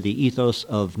apply the ethos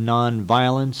of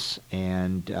nonviolence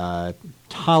and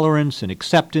tolerance and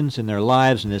acceptance in their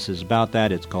lives, and this is about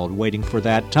that. It's called Waiting for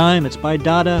That Time. It's by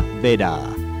Dada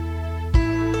Veda.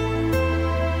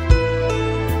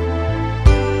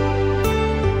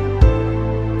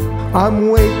 I'm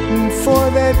waiting for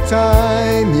that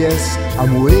time, yes,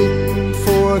 I'm waiting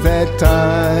for that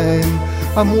time.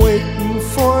 I'm waiting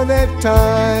for that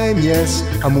time, yes,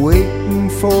 I'm waiting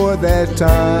for that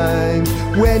time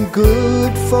when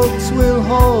good folks will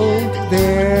hold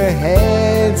their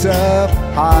heads up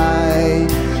high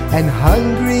and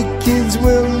hungry kids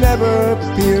will never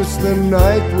pierce the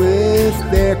night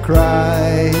with their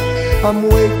cry. I'm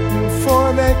waiting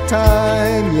for that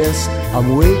time, yes,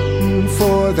 I'm waiting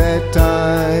for that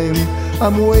time.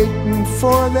 I'm waiting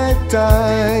for that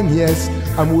time, yes,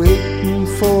 I'm waiting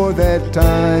for that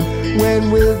time when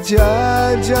we'll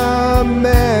judge a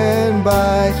man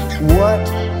by what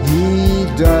he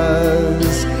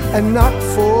does and not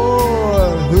for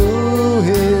who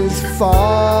his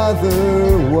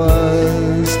father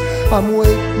was. I'm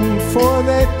waiting for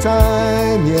that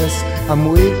time, yes, I'm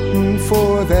waiting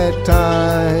for that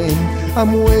time.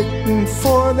 I'm waiting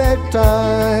for that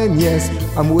time, yes,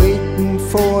 I'm waiting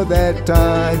for that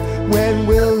time when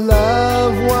we'll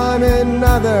love one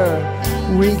another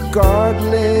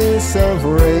regardless of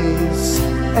race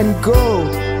and go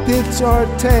pitch our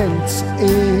tents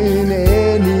in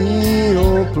any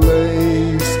old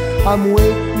place. I'm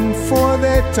waiting for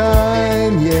that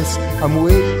time, yes, I'm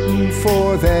waiting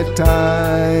for that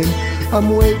time.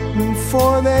 I'm waiting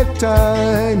for that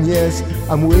time, yes,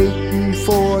 I'm waiting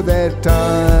for that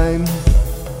time.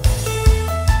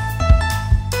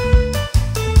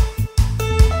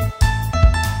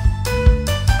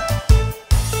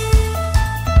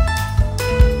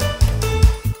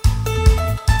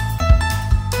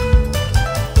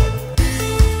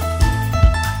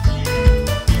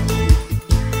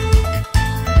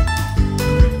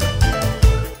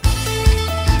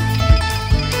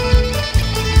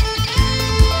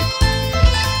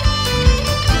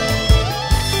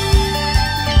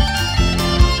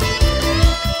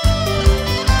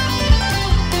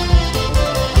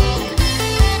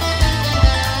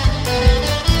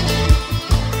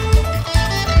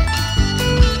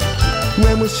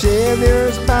 We'll share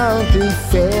there's bounty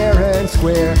fair and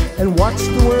square and watch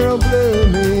the world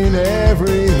blooming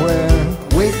everywhere.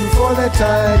 Waiting for that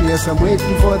time, yes, I'm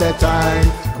waiting for that time.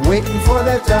 Waiting for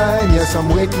that time, yes, I'm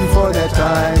waiting for that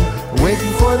time.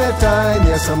 Waiting for that time,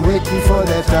 yes, I'm waiting for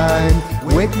that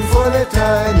time. Waiting for that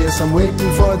time, yes, I'm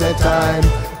waiting for that time.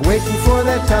 Waiting for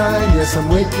that time, yes, I'm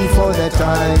waiting for that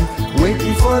time.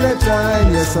 Waiting for that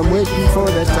time, yes, I'm waiting for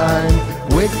that time.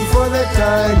 Waiting for that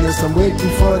time, yes, I'm waiting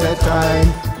for that time.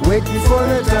 Waiting for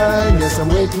that time, yes, I'm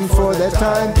waiting for that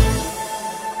time.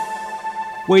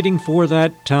 Waiting for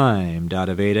that time,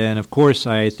 Dada Veda. And of course,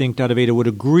 I think Dada Veda would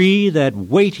agree that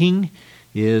waiting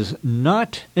is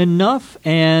not enough.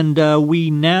 And we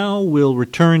now will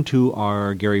return to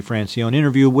our Gary Francione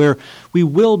interview, where we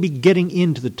will be getting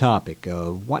into the topic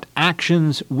of what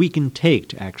actions we can take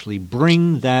to actually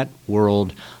bring that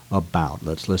world about.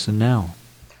 Let's listen now.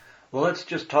 Well, let's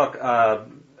just talk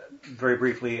very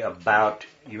briefly about,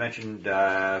 you mentioned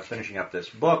finishing up this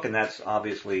book, and that's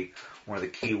obviously one of the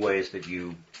key ways that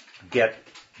you get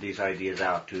these ideas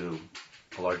out to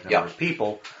a large number of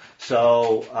people.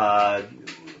 So,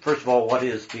 first of all, when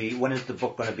is the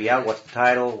book going to be out? What's the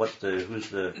title?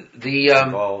 Who's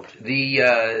involved?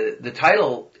 The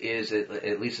title is,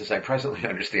 at least as I presently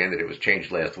understand it was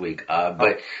changed last week.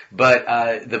 But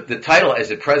the title, as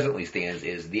it presently stands,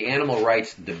 is The Animal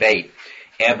Rights Debate: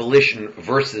 Abolition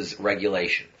versus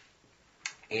Regulation.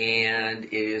 And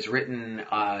it is written,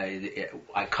 I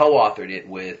co-authored it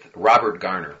with Robert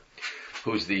Garner,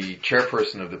 who's the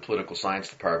chairperson of the political science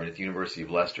department at the University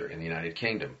of Leicester in the United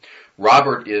Kingdom.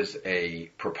 Robert is a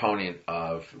proponent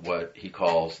of what he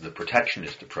calls the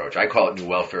protectionist approach. I call it new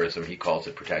welfarism, he calls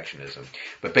it protectionism.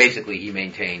 But basically he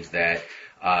maintains that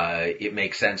it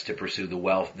makes sense to pursue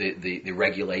the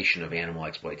regulation of animal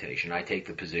exploitation. I take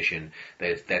the position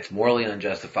that that's morally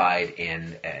unjustified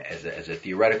and as a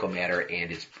theoretical matter,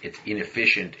 and it's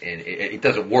inefficient and it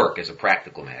doesn't work as a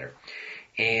practical matter.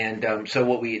 And so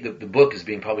the book is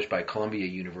being published by Columbia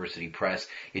University Press.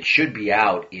 It should be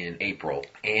out in April.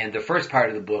 And the first part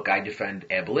of the book, I defend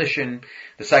abolition.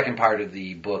 The second part of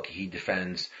the book, he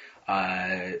defends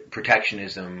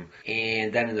protectionism.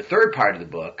 And then in the third part of the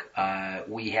book,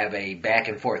 we have a back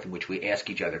and forth in which we ask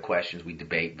each other questions, we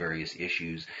debate various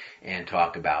issues, and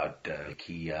talk about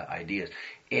key ideas.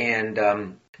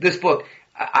 And this book,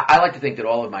 I like to think that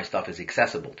all of my stuff is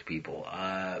accessible to people,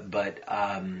 but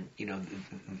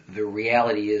the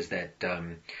reality is that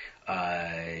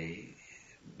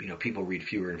people read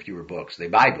fewer and fewer books. They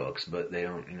buy books, but they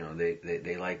don't.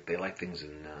 They like things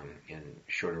in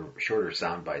shorter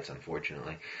sound bites,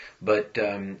 unfortunately. But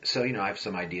so I have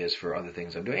some ideas for other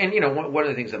things I'm doing. And one of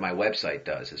the things that my website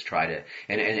does is try to,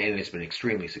 and it's been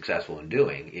extremely successful in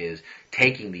doing, is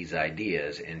taking these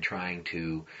ideas and trying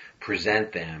to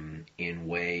present them in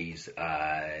ways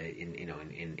in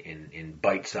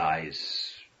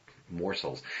bite-size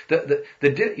morsels.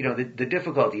 The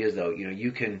difficulty is, though,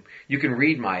 you can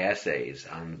read my essays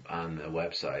on the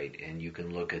website, and you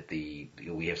can look at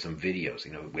we have some videos.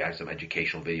 We have some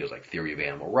educational videos like Theory of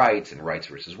Animal Rights and Rights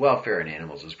versus Welfare and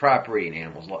Animals as Property and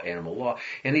Animal Law,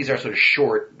 and these are sort of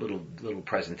short little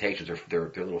presentations, or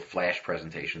they're little flash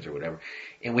presentations or whatever,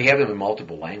 and we have them in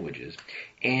multiple languages,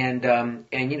 and a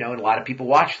lot of people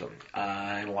watch them,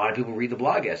 and a lot of people read the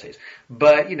blog essays,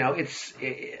 but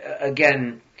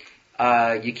again.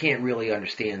 You can't really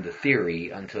understand the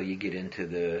theory until you get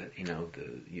into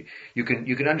you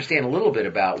can understand a little bit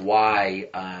about why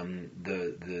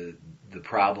the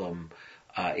problem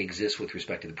exists with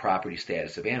respect to the property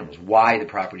status of animals, why the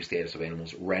property status of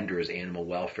animals renders animal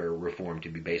welfare reform to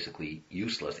be basically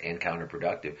useless and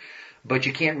counterproductive. But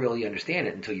you can't really understand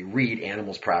it until you read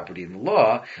Animals, Property, and the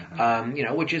Law,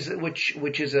 which is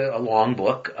a long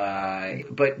book.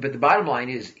 But the bottom line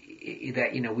is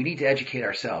that we need to educate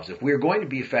ourselves. If we're going to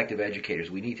be effective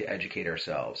educators, we need to educate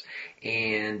ourselves.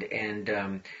 And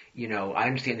I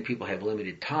understand that people have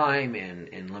limited time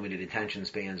and limited attention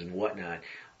spans and whatnot.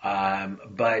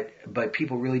 But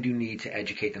people really do need to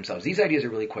educate themselves. These ideas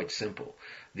are really quite simple.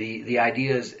 The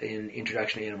ideas in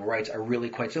Introduction to Animal Rights are really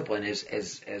quite simple, and as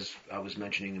I was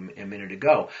mentioning a minute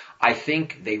ago, I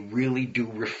think they really do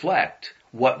reflect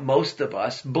what most of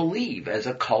us believe as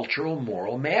a cultural,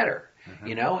 moral matter.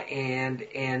 And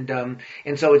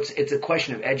so it's a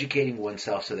question of educating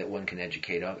oneself so that one can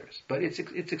educate others. But it's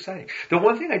exciting. The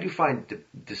one thing I do find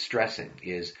distressing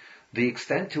is the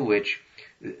extent to which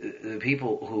the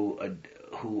people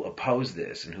who oppose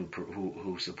this and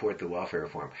who support the welfare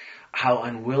reform, how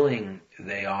unwilling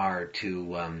they are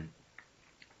to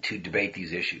debate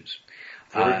these issues.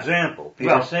 For example,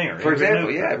 Peter Singer. For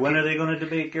example, when are they going to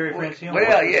debate Gary Francione?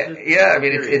 Well, yeah. I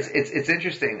mean, it's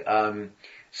interesting.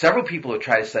 Several people have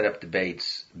tried to set up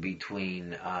debates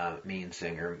between me and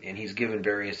Singer, and he's given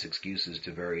various excuses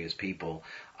to various people.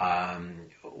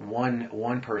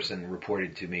 One person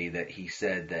reported to me that he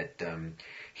said that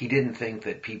he didn't think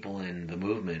that people in the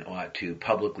movement ought to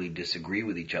publicly disagree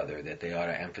with each other, that they ought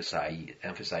to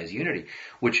emphasize unity,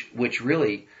 which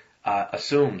really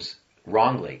assumes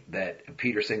wrongly that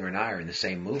Peter Singer and I are in the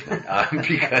same movement,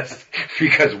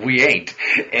 because we ain't,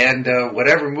 and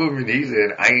whatever movement he's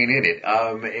in, I ain't in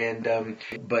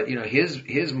it. But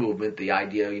his movement, the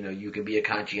idea, you can be a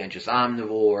conscientious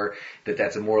omnivore,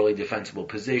 that's a morally defensible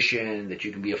position, that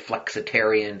you can be a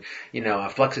flexitarian. A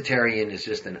flexitarian is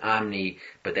just an omni,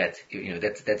 but that's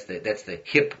the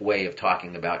hip way of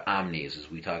talking about omnis,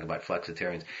 as we talk about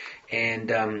flexitarians,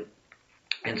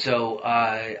 And so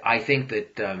I think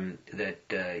that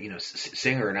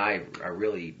Singer and I are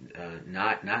really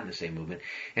not in the same movement.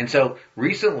 And so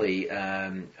recently,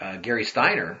 Gary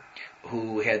Steiner,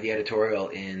 who had the editorial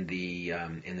in the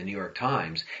New York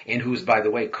Times, and who's, by the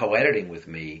way, co-editing with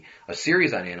me a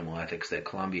series on animal ethics that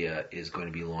Columbia is going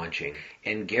to be launching,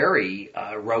 and Gary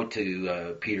wrote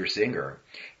to Peter Singer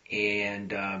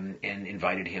and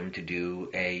invited him to do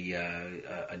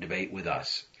a debate with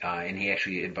us. And he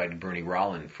actually invited Bernie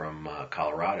Rollin from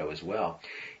Colorado as well.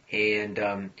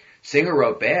 And Singer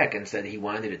wrote back and said he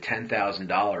wanted a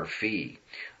 $10,000 fee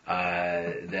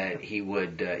that he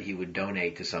would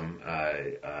donate to some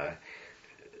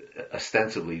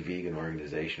ostensibly vegan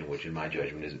organization, which in my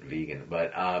judgment isn't vegan,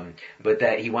 but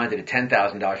that he wanted a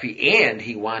 $10,000 fee, and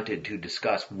he wanted to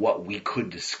discuss what we could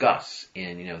discuss,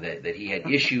 and that he had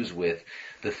issues with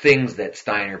the things that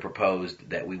Steiner proposed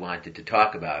that we wanted to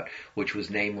talk about, which was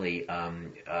namely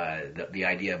the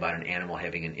idea about an animal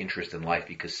having an interest in life,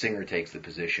 because Singer takes the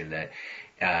position that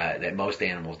most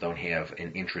animals don't have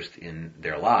an interest in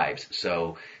their lives,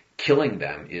 so killing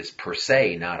them is per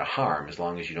se not a harm, as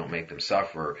long as you don't make them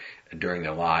suffer during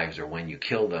their lives, or when you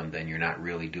kill them, then you're not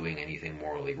really doing anything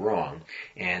morally wrong.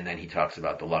 And then he talks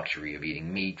about the luxury of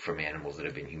eating meat from animals that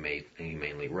have been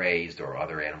humanely raised or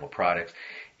other animal products.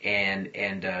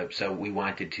 So we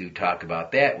wanted to talk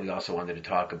about that. We also wanted to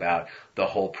talk about the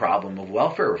whole problem of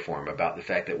welfare reform, about the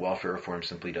fact that welfare reform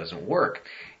simply doesn't work.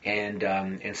 And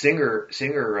Singer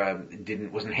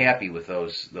wasn't happy with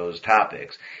those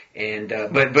topics.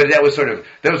 But that was sort of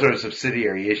a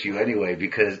subsidiary issue anyway,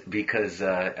 because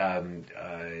I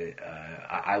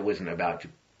wasn't about to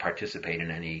participate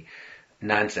in any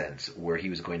nonsense where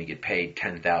he was going to get paid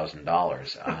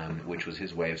 $10,000, which was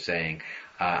his way of saying,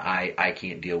 I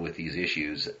can't deal with these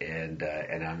issues, and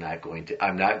I'm not going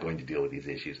to deal with these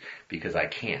issues because I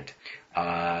can't.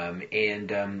 By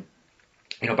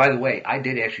the way, I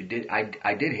did have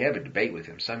a debate with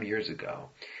him some years ago.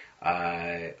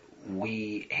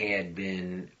 We had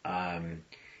been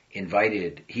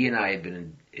invited. He and I had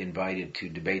been invited to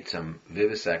debate some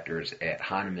vivisectors at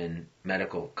Hahnemann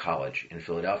Medical College in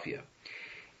Philadelphia.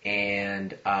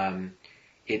 And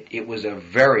it was a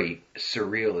very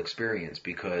surreal experience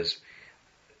because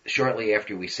shortly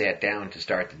after we sat down to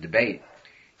start the debate,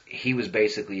 he was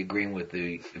basically agreeing with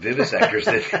the vivisectors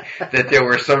that there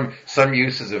were some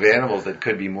uses of animals that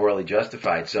could be morally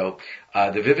justified. So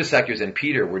the vivisectors and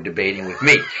Peter were debating with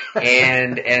me,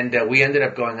 and we ended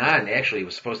up going on. Actually, it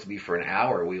was supposed to be for an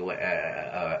hour. We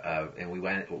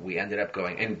ended up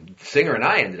going, and Singer and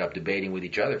I ended up debating with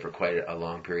each other for quite a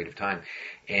long period of time.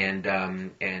 And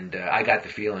I got the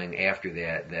feeling after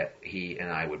that he and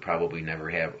I would probably never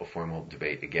have a formal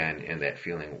debate again, and that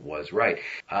feeling was right.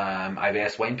 I've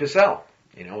asked Wayne Pacelle,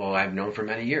 who I've known for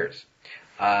many years.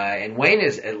 And Wayne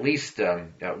is at least,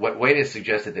 what Wayne has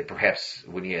suggested that perhaps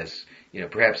when he has,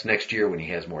 perhaps next year when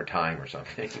he has more time or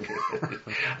something.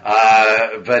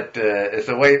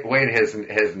 So Wayne hasn't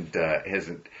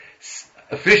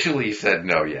officially said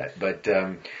no yet, but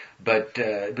the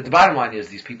bottom line is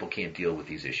these people can't deal with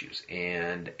these issues,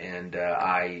 and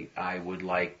I would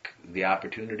like the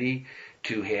opportunity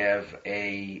to have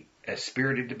a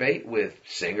spirited debate with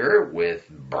Singer, with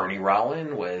Bernie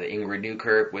Rollin, with Ingrid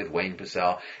Newkirk, with Wayne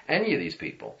Pacelle, any of these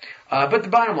people. But the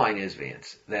bottom line is,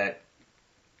 Vance, that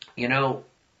our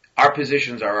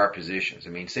positions are our positions. I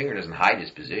mean, Singer doesn't hide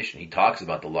his position. He talks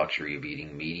about the luxury of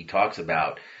eating meat. He talks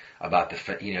about he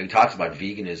talks about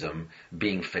veganism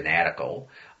being fanatical.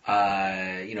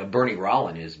 Bernie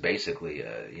Rollin is basically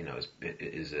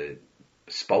is a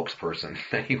spokesperson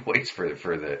that he waits for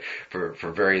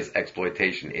various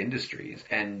exploitation industries,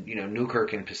 and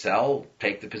Newkirk and Pacelle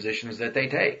take the positions that they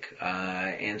take,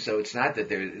 and so it's not that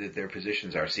their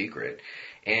positions are secret,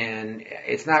 and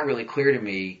it's not really clear to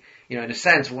me. In a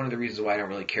sense, one of the reasons why I don't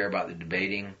really care about the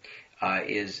debating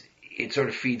is it sort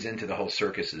of feeds into the whole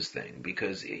circuses thing,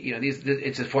 because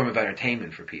it's a form of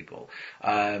entertainment for people.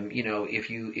 If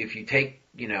you take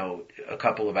a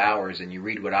couple of hours and you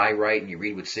read what I write and you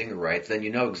read what Singer writes, then you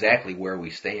know exactly where we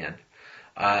stand.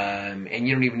 And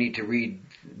you don't even need to read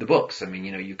the books. I mean,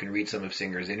 you can read some of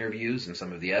Singer's interviews and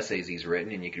some of the essays he's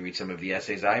written, and you can read some of the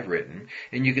essays I've written,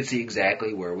 and you can see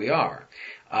exactly where we are.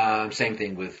 Same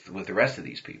thing with the rest of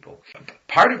these people.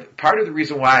 Part of the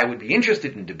reason why I would be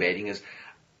interested in debating is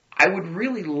I would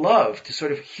really love to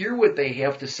sort of hear what they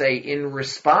have to say in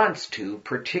response to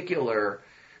particular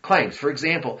claims. For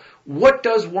example, what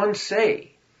does one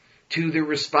say to the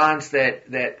response that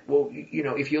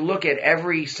if you look at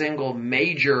every single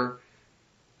major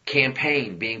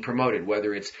campaign being promoted,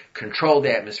 whether it's controlled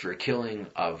atmosphere killing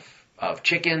of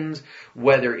chickens,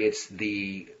 whether it's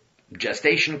the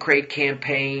gestation crate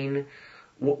campaign,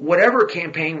 whatever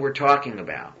campaign we're talking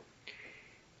about,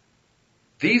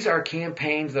 these are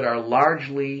campaigns that are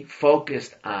largely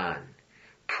focused on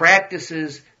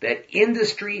practices that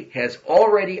industry has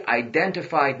already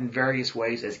identified in various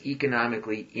ways as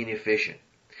economically inefficient.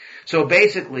 So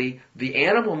basically, the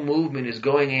animal movement is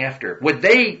going after what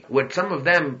some of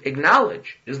them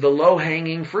acknowledge is the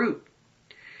low-hanging fruit.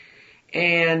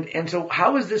 And so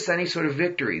how is this any sort of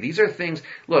victory? These are things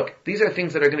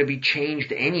that are going to be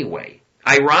changed anyway.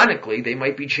 Ironically, they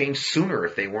might be changed sooner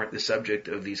if they weren't the subject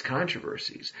of these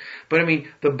controversies. But I mean,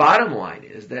 the bottom line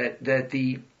is that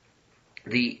the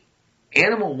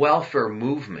animal welfare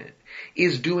movement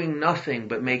is doing nothing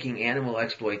but making animal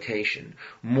exploitation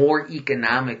more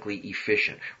economically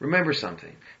efficient. Remember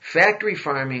something. Factory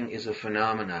farming is a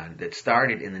phenomenon that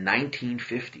started in the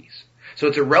 1950s. So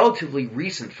it's a relatively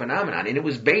recent phenomenon, and it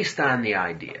was based on the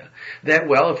idea that,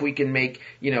 well, if we can make,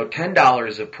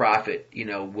 $10 of profit,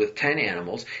 with 10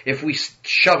 animals, if we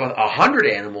shove 100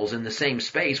 animals in the same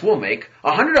space, we'll make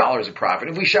 $100 of profit.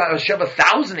 If we shove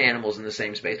 1,000 animals in the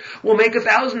same space, we'll make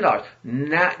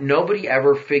 $1,000. Nobody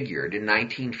ever figured in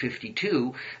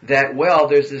 1952 that, well,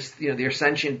 there's this, they're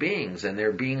sentient beings, and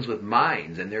they're beings with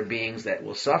minds, and they're beings that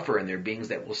will suffer, and they're beings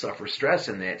that will suffer stress,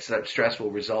 and that stress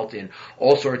will result in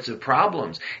all sorts of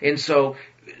problems. And so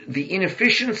the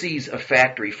inefficiencies of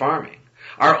factory farming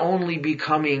are only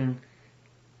becoming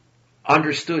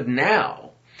understood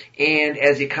now. And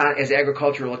as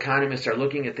agricultural economists are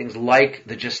looking at things like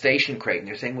the gestation crate, and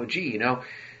they're saying, well, gee,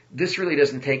 this really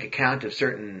doesn't take account of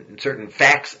certain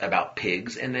facts about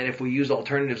pigs, and that if we use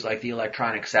alternatives like the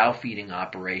electronic sow feeding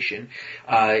operation,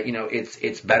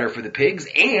 it's better for the pigs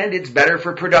and it's better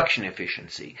for production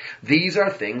efficiency. These are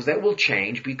things that will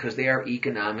change because they are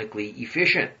economically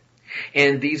efficient,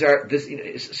 and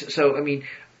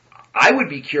I would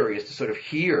be curious to sort of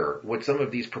hear what some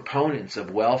of these proponents of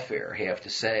welfare have to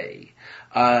say,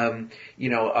 about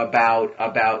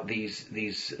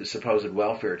these supposed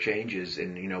welfare changes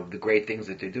and, the great things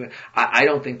that they're doing. I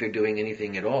don't think they're doing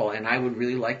anything at all, and I would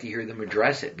really like to hear them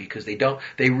address it, because they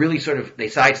really they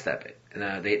sidestep it.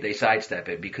 They sidestep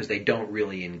it because they don't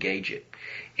really engage it.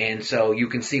 And so you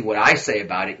can see what I say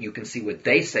about it, you can see what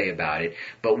they say about it,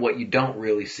 but what you don't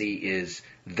really see is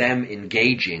them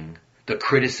engaging the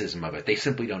criticism of it. They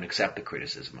simply don't accept the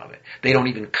criticism of it. They don't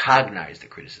even cognize the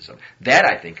criticism. That,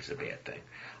 I think, is a bad thing.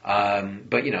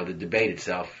 But, the debate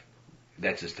itself,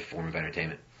 that's just a form of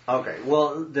entertainment. Okay,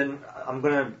 well, then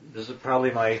this is probably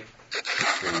my...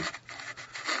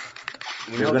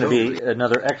 There's going to be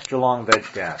another extra long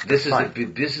VegCast. This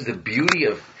is the beauty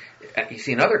of... You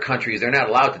see, in other countries, they're not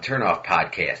allowed to turn off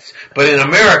podcasts. But in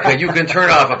America, you can turn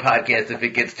off a podcast if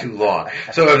it gets too long.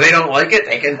 So if they don't like it,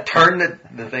 they can turn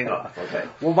the thing off. Okay.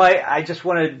 Well, I just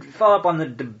want to follow up on the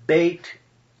debate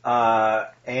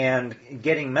and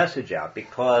getting message out,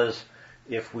 because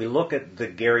if we look at the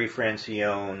Gary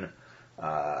Francione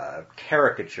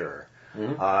caricature,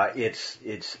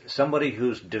 it's somebody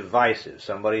who's divisive,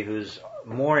 somebody who's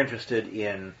more interested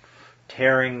in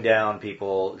tearing down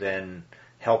people than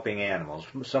helping animals,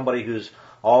 somebody who's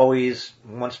always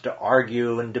wants to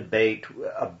argue and debate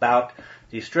about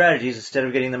these strategies instead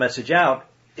of getting the message out.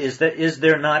 Is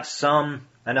there not some,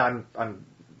 and I'm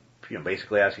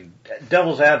basically asking,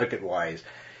 devil's advocate wise,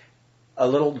 a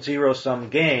little zero-sum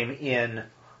game in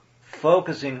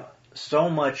focusing so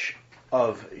much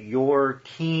of your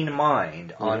keen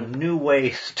mind on new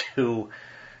ways to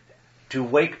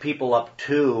wake people up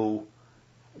to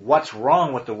what's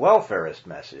wrong with the welfarist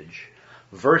message,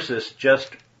 versus just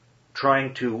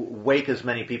trying to wake as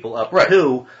many people up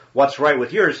to what's right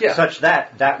with yours, such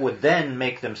that would then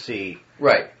make them see,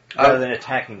 rather than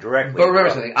attacking directly. But remember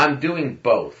something, I'm doing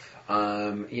both.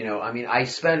 I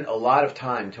spend a lot of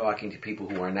time talking to people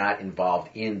who are not involved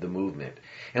in the movement.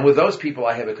 And with those people,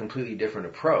 I have a completely different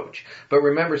approach. But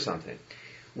remember something.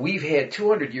 We've had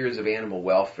 200 years of animal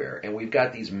welfare, and we've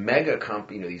got these mega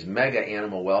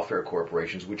animal welfare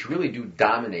corporations which really do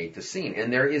dominate the scene.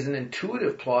 And there is an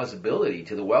intuitive plausibility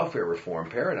to the welfare reform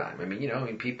paradigm.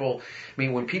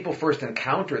 When people first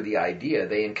encounter the idea,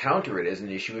 they encounter it as an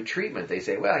issue of treatment. They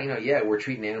say, well, we're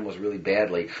treating animals really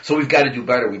badly, so we've got to do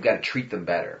better. We've got to treat them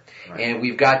better. Right. And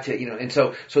we've got to, and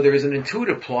so there is an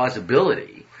intuitive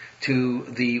plausibility to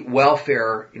the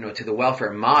welfare, to the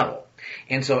welfare model.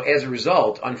 And so as a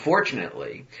result,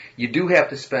 unfortunately, you do have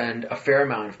to spend a fair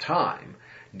amount of time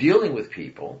dealing with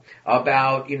people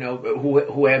about,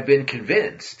 who have been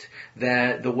convinced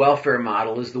that the welfare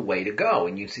model is the way to go.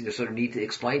 And you sort of need to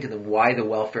explain to them why the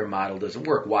welfare model doesn't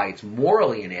work, why it's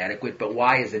morally inadequate, but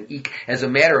why as a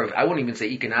matter of, I wouldn't even say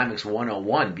economics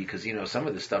 101, because, some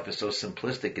of this stuff is so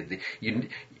simplistic.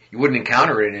 You wouldn't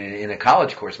encounter it in a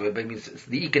college course, but it means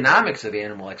the economics of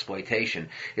animal exploitation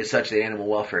is such that animal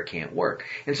welfare can't work.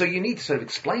 And so you need to sort of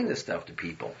explain this stuff to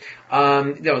people.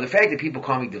 The fact that people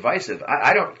call me divisive,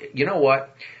 I don't, you know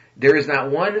what? There is not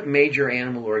one major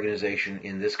animal organization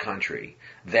in this country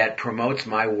that promotes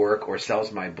my work or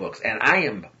sells my books. And I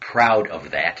am proud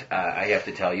of that, I have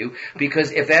to tell you,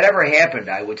 because if that ever happened,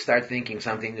 I would start thinking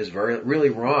something is really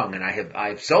wrong, and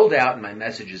I've sold out, and my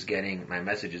message is getting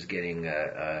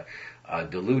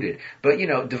diluted. But,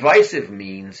 divisive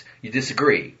means you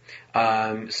disagree.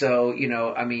 So,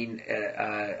 I mean,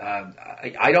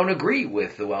 I don't agree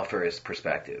with the welfarist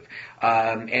perspective.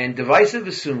 And divisive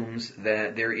assumes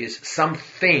that there is some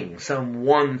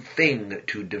one thing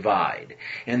to divide.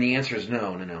 And the answer is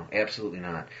no, absolutely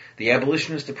not. The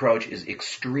abolitionist approach is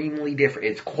extremely different.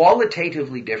 It's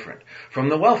qualitatively different from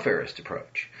the welfarist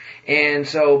approach. And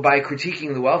so by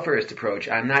critiquing the welfarist approach,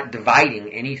 I'm not dividing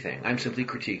anything. I'm simply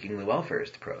critiquing the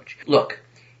welfarist approach. Look,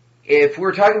 if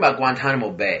we're talking about Guantanamo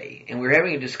Bay, and we're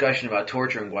having a discussion about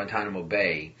torture in Guantanamo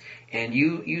Bay, and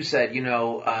you said,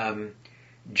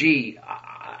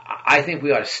 I think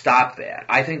we ought to stop that.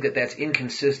 I think that that's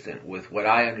inconsistent with what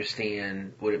I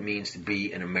understand what it means to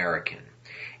be an American.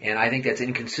 And I think that's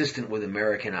inconsistent with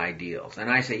American ideals.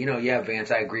 And I say, yeah, Vance,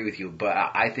 I agree with you, but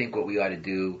I think what we ought to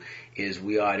do is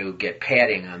we ought to get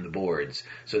padding on the boards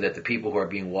so that the people who are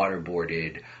being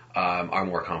waterboarded are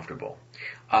more comfortable.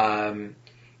 And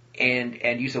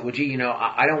you said, well,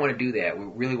 I don't want to do that.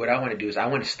 Really, what I want to do is I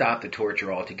want to stop the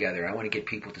torture altogether. I want to get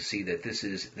people to see that this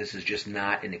is just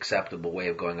not an acceptable way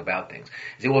of going about things.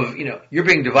 I say, well, you're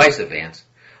being divisive, Vance.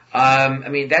 I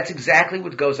mean, that's exactly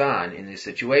what goes on in these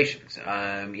situations.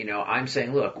 I'm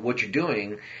saying, look, what you're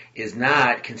doing is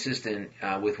not consistent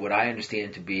with what I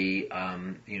understand to be,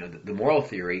 the moral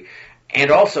theory. And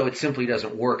also, it simply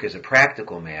doesn't work as a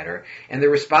practical matter. And the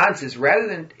response is, rather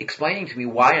than explaining to me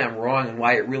why I'm wrong and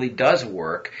why it really does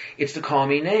work, it's to call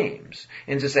me names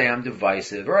and to say I'm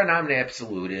divisive, or I'm an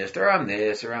absolutist, or I'm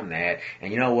this, or I'm that.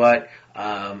 And you know what?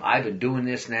 I've been doing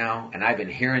this now, and I've been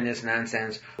hearing this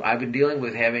nonsense. I've been dealing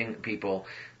with having people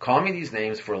call me these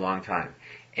names for a long time.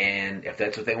 And if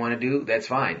that's what they want to do, that's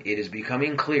fine. It is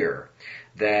becoming clear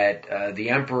that the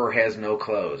emperor has no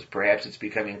clothes. Perhaps it's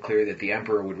becoming clear that the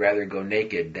emperor would rather go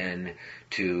naked than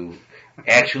to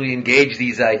actually engage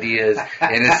these ideas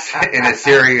in a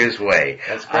serious way.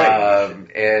 That's great.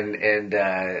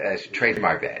 I should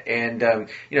trademark that. And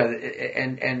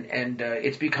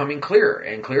it's becoming clearer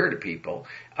and clearer to people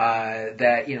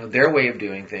that their way of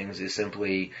doing things is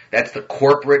simply, that's the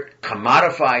corporate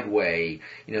commodified way.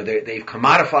 They've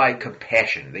commodified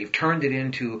compassion. They've turned it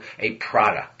into a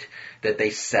product that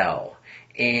they sell.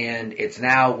 And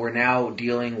we're now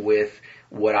dealing with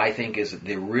what I think is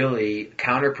the really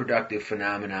counterproductive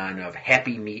phenomenon of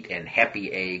happy meat and happy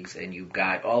eggs, and you've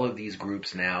got all of these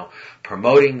groups now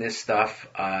promoting this stuff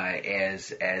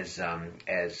as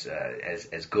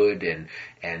good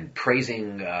and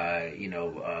praising.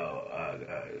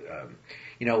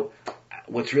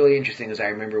 What's really interesting is I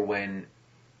remember when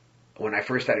I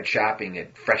first started shopping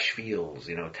at Fresh Fields,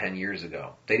 10 years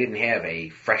ago, they didn't have a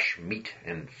fresh meat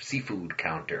and seafood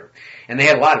counter, and they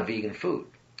had a lot of vegan food.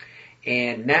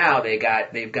 And now they've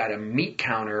got a meat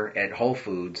counter at Whole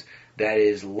Foods that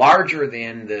is larger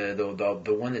than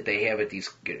the one that they have at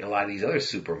a lot of these other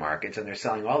supermarkets, and they're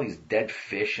selling all these dead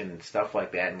fish and stuff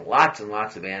like that, and lots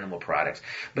of animal products.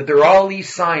 But there are all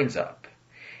these signs up,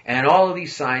 and all of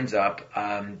these signs up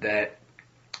that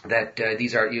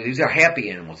these are happy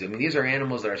animals. I mean, these are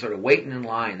animals that are sort of waiting in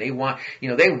line. They want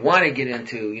to get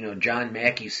into John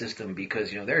Mackey's system because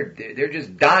they're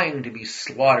just dying to be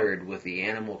slaughtered with the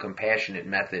animal compassionate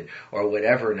method or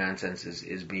whatever nonsense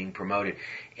is being promoted.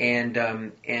 And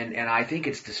I think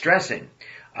it's distressing.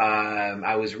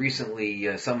 I was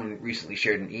recently someone recently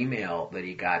shared an email that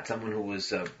he got, someone who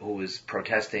was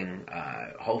protesting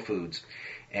Whole Foods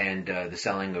and the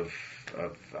selling of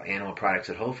animal products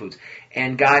at Whole Foods,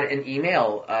 and got an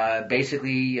email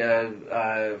basically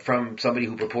from somebody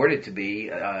who purported to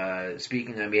be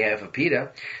speaking on behalf of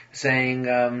PETA, saying,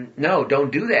 no,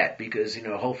 don't do that because,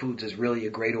 Whole Foods is really a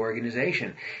great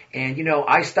organization. And,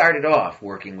 I started off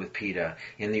working with PETA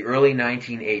in the early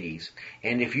 1980s,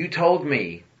 and if you told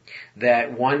me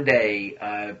that one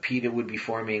day PETA would be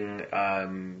forming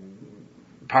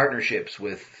partnerships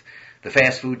with the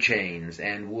fast food chains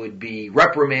and would be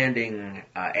reprimanding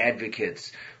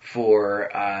advocates for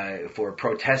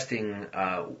protesting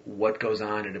what goes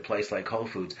on at a place like Whole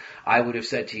Foods, I would have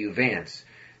said to you, Vance,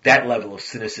 that level of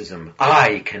cynicism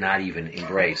I cannot even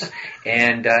embrace.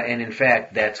 And in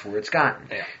fact, that's where it's gotten.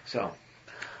 Yeah. So,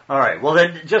 all right. Well,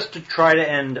 then, just to try to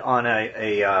end on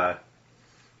a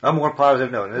more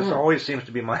positive note. And this always seems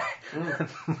to be my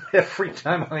every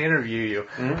time I interview you.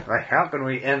 How can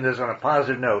we end this on a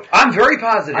positive note? I'm very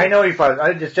positive. I know you're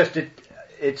positive.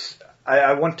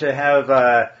 I want to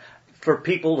have for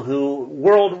people who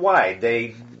worldwide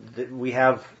we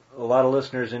have a lot of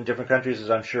listeners in different countries, as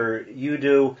I'm sure you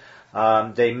do.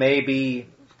 They may be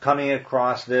coming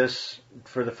across this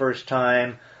for the first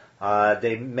time.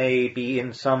 They may be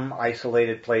in some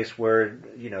isolated place where,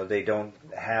 they don't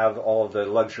have all of the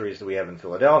luxuries that we have in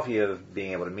Philadelphia of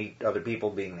being able to meet other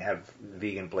people, have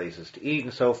vegan places to eat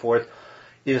and so forth.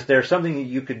 Is there something that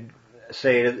you could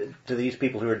say to these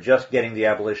people who are just getting the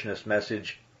abolitionist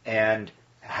message, and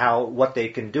what they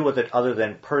can do with it other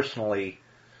than personally,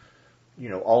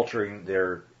 altering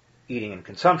their eating and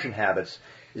consumption habits?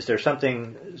 Is there some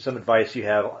advice you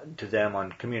have to them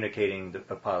on communicating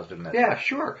a positive message? Yeah,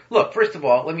 sure. Look, first of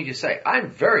all, let me just say,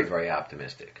 I'm very, very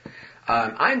optimistic.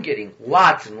 I'm getting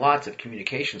lots and lots of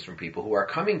communications from people who are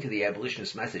coming to the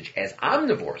abolitionist message as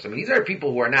omnivores. I mean, these are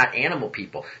people who are not animal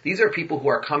people. These are people who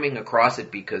are coming across it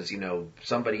because,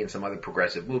 somebody in some other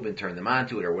progressive movement turned them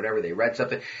onto it or whatever, they read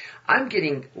something. I'm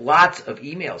getting lots of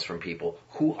emails from people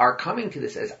who are coming to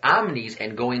this as omnis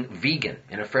and going vegan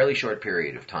in a fairly short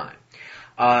period of time.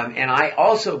 And I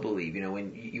also believe,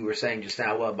 when you were saying just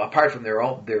now, well, apart from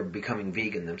they're becoming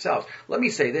vegan themselves, let me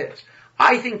say this.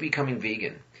 I think becoming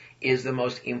vegan is the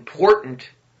most important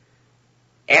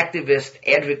activist,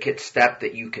 advocate step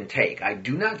that you can take. I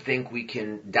do not think we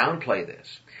can downplay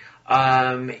this.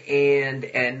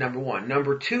 And number one.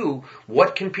 Number two,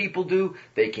 what can people do?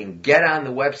 They can get on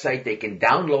the website, they can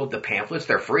download the pamphlets,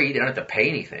 they're free, they don't have to pay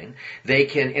anything. They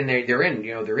can, and they're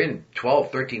in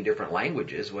 12, 13 different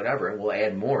languages, whatever, and we'll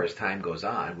add more as time goes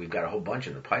on. We've got a whole bunch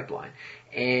in the pipeline.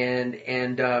 And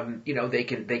they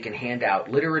can hand out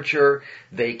literature,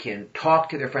 they can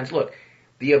talk to their friends. Look,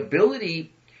 the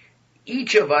ability,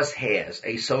 each of us has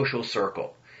a social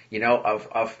circle. And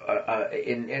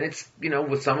it's,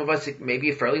 with some of us, it may be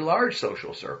a fairly large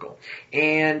social circle.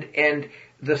 And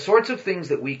the sorts of things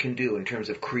that we can do in terms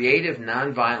of creative,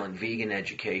 nonviolent vegan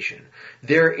education,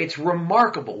 it's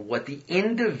remarkable what the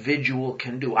individual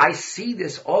can do. I see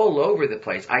this all over the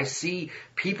place. I see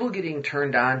people getting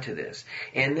turned on to this,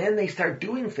 and then they start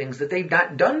doing things that they've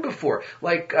not done before.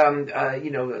 Like,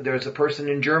 there's a person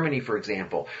in Germany, for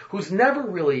example, who's never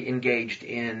really engaged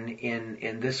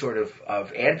in this sort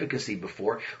of advocacy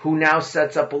before, who now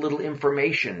sets up a little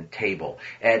information table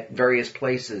at various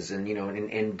places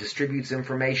and distributes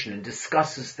information and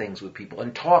discusses things with people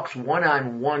and talks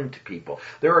one-on-one to people.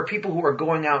 There are people who are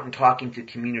going out and talking to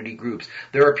community groups.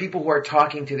 There are people who are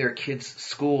talking to their kids'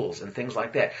 schools and things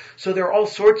like that. So there are all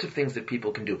sorts of things that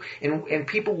people can do. And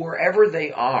people wherever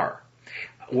they are,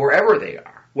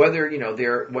 whether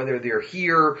they're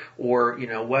here or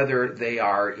whether they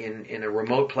are in a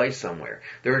remote place somewhere,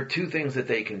 there are two things that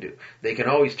they can do. They can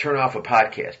always turn off a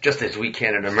podcast, just as we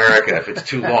can in America if it's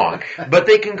too long. But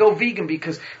they can go vegan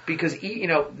because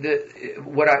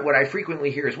what I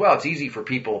frequently hear as well. It's easy for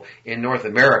people in North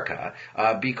America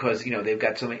because they've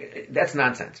got so many. That's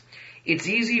nonsense. It's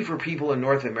easy for people in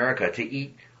North America to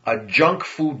eat a junk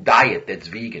food diet that's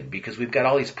vegan because we've got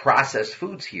all these processed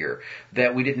foods here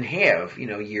that we didn't have,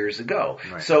 years ago.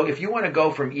 Right. So if you want to go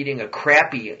from eating a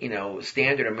crappy,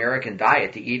 standard American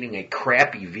diet to eating a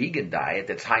crappy vegan diet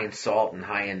that's high in salt and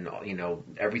high in,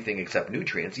 everything except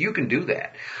nutrients, you can do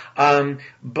that.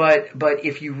 But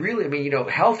if you really,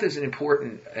 health is an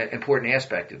important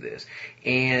aspect of this.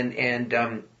 And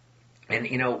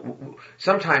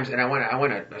sometimes, and I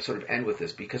want to sort of end with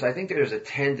this because I think there's a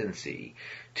tendency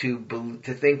to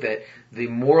think that the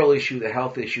moral issue, the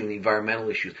health issue, and the environmental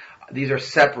issues, these are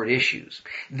separate issues.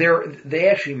 They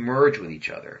actually merge with each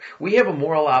other. We have a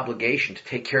moral obligation to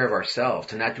take care of ourselves,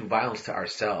 to not do violence to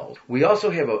ourselves. We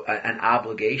also have an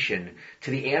obligation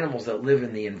to the animals that live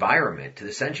in the environment, to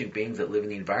the sentient beings that live in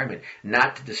the environment,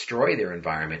 not to destroy their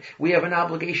environment. We have an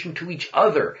obligation to each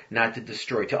other not to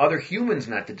destroy, to other humans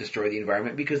not to destroy the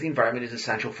environment, because the environment is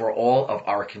essential for all of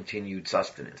our continued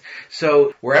sustenance.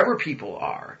 So wherever people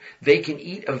are, they can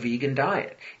eat a vegan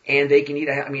diet, and they can eat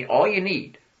all you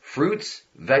need: fruits,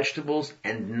 vegetables,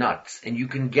 and nuts. And you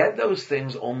can get those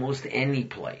things almost any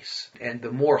place. And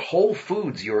the more whole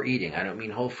foods you're eating, I don't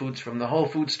mean whole foods from the whole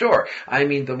food store, I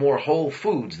mean the more whole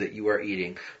foods that you are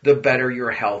eating, the better your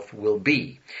health will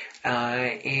be.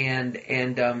 And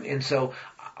so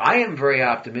I am very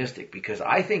optimistic because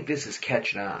I think this is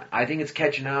catching on. I think it's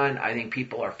catching on. I think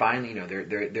people are finally,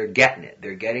 they're getting it.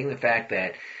 They're getting the fact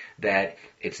that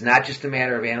it's not just a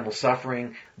matter of animal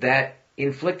suffering, that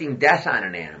inflicting death on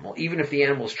an animal, even if the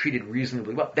animal is treated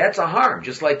reasonably well, that's a harm.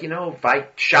 Just like, if I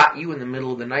shot you in the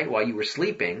middle of the night while you were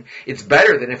sleeping, it's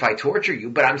better than if I torture you,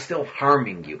 but I'm still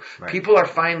harming you. Right. People are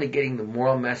finally getting the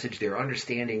moral message. They're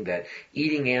understanding that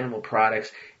eating animal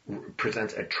products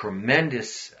presents a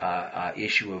tremendous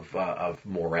issue of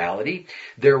morality.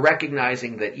 They're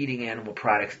recognizing that eating animal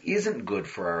products isn't good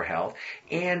for our health,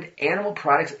 and animal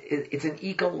products, it's an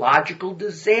ecological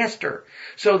disaster.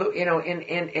 So,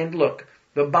 and look,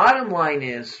 the bottom line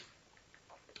is,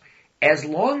 As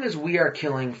long as we are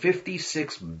killing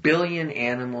 56 billion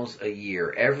animals a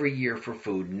year, every year for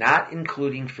food, not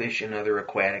including fish and other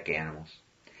aquatic animals,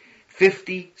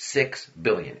 56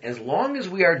 billion. As long as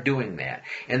we are doing that,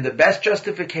 and the best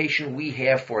justification we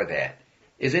have for that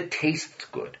is it tastes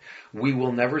good, we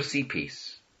will never see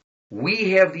peace.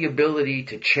 We have the ability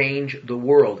to change the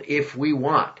world if we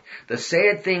want. The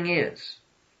sad thing is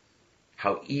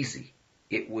how easy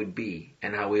it would be,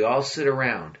 and how we all sit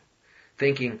around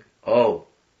thinking, oh,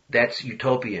 that's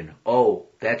utopian. Oh,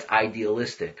 that's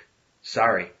idealistic.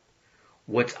 Sorry.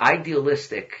 What's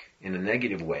idealistic in a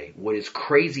negative way, what is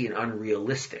crazy and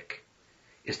unrealistic,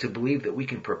 is to believe that we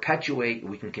can perpetuate,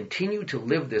 we can continue to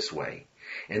live this way,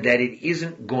 and that it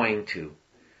isn't going to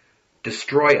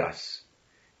destroy us,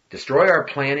 destroy our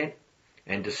planet,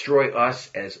 and destroy us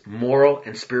as moral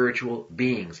and spiritual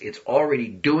beings. It's already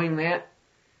doing that,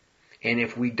 and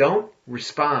if we don't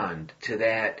respond to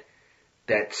that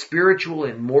spiritual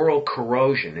and moral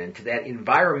corrosion, and to that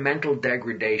environmental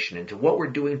degradation, and to what we're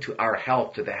doing to our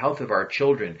health, to the health of our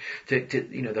children, to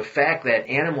the fact that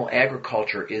animal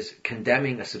agriculture is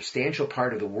condemning a substantial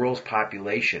part of the world's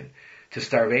population to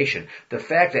starvation, the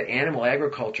fact that animal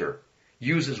agriculture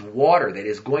uses water that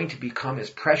is going to become as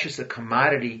precious a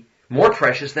commodity, more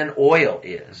precious than oil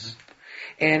is.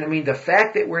 And the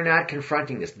fact that we're not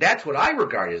confronting this, that's what I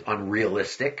regard as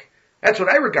unrealistic. That's what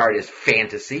I regard as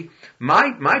fantasy.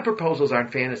 My proposals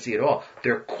aren't fantasy at all.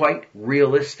 They're quite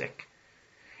realistic.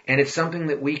 And it's something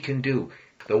that we can do.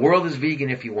 The world is vegan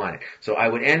if you want it. So I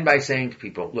would end by saying to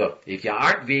people, look, if you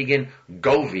aren't vegan,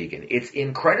 go vegan. It's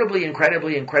incredibly,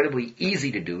 incredibly, incredibly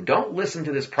easy to do. Don't listen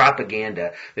to this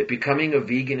propaganda that becoming a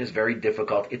vegan is very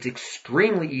difficult. It's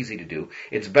extremely easy to do.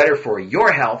 It's better for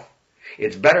your health.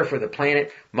 It's better for the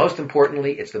planet. Most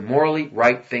importantly, it's the morally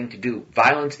right thing to do.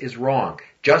 Violence is wrong.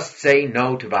 Just say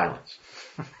no to violence.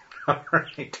 All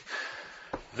right.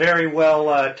 Very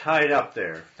well tied up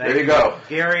there. There you go.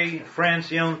 Gary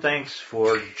Francione, thanks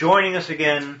for joining us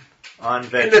again on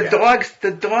Veg. And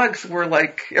the dogs were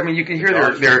like, you can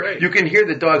hear you can hear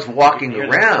the dogs walking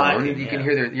around. You can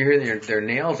hear their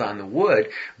nails on the wood,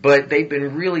 but they've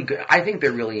been really good. I think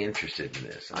they're really interested in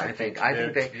this. I think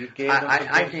you gave them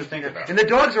some things to think about. And the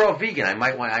dogs are all vegan.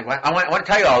 I want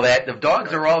to tell you all that. The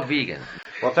dogs are all vegan.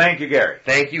 Well, thank you, Gary.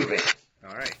 Thank you, Vince.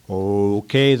 All right.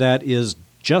 Okay, that is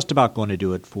just about going to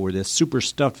do it for this Super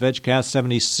Stuffed VegCast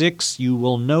 76. You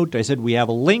will note I said we have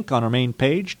a link on our main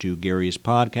page to Gary's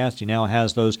podcast. He now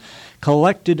has those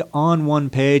collected on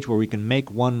one page where we can make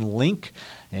one link.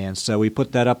 And so we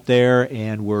put that up there,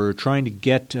 and we're trying to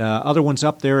get other ones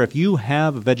up there. If you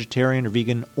have a vegetarian or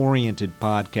vegan-oriented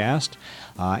podcast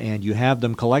and you have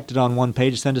them collected on one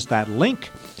page, send us that link,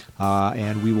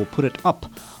 and we will put it up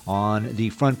on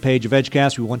the front page of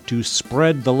VegCast. We want to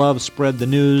spread the love, spread the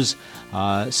news,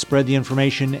 spread the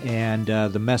information and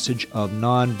the message of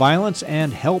nonviolence,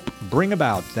 and help bring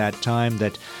about that time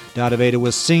that Dada Veda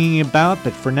was singing about.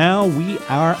 But for now, we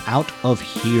are out of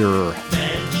here.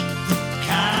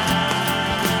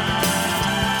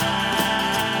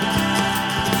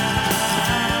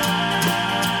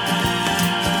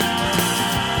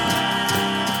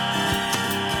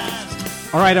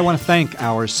 All right, I want to thank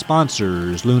our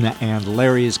sponsors, Luna and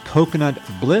Larry's Coconut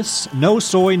Bliss. No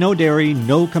soy, no dairy,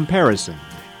 no comparison.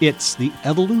 It's the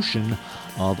evolution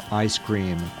of ice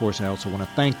cream. Of course, I also want to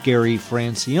thank Gary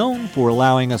Francione for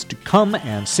allowing us to come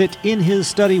and sit in his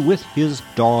study with his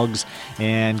dogs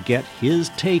and get his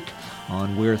take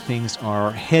on where things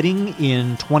are heading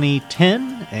in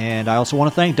 2010. And I also want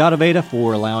to thank Dada Veda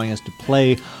for allowing us to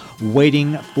play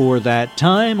Waiting for That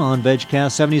Time on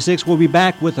VegCast 76. We'll be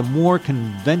back with a more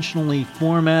conventionally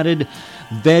formatted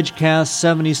VegCast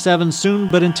 77 soon,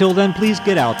 but until then, please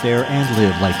get out there and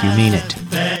live like you mean it.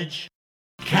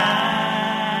 VegCast.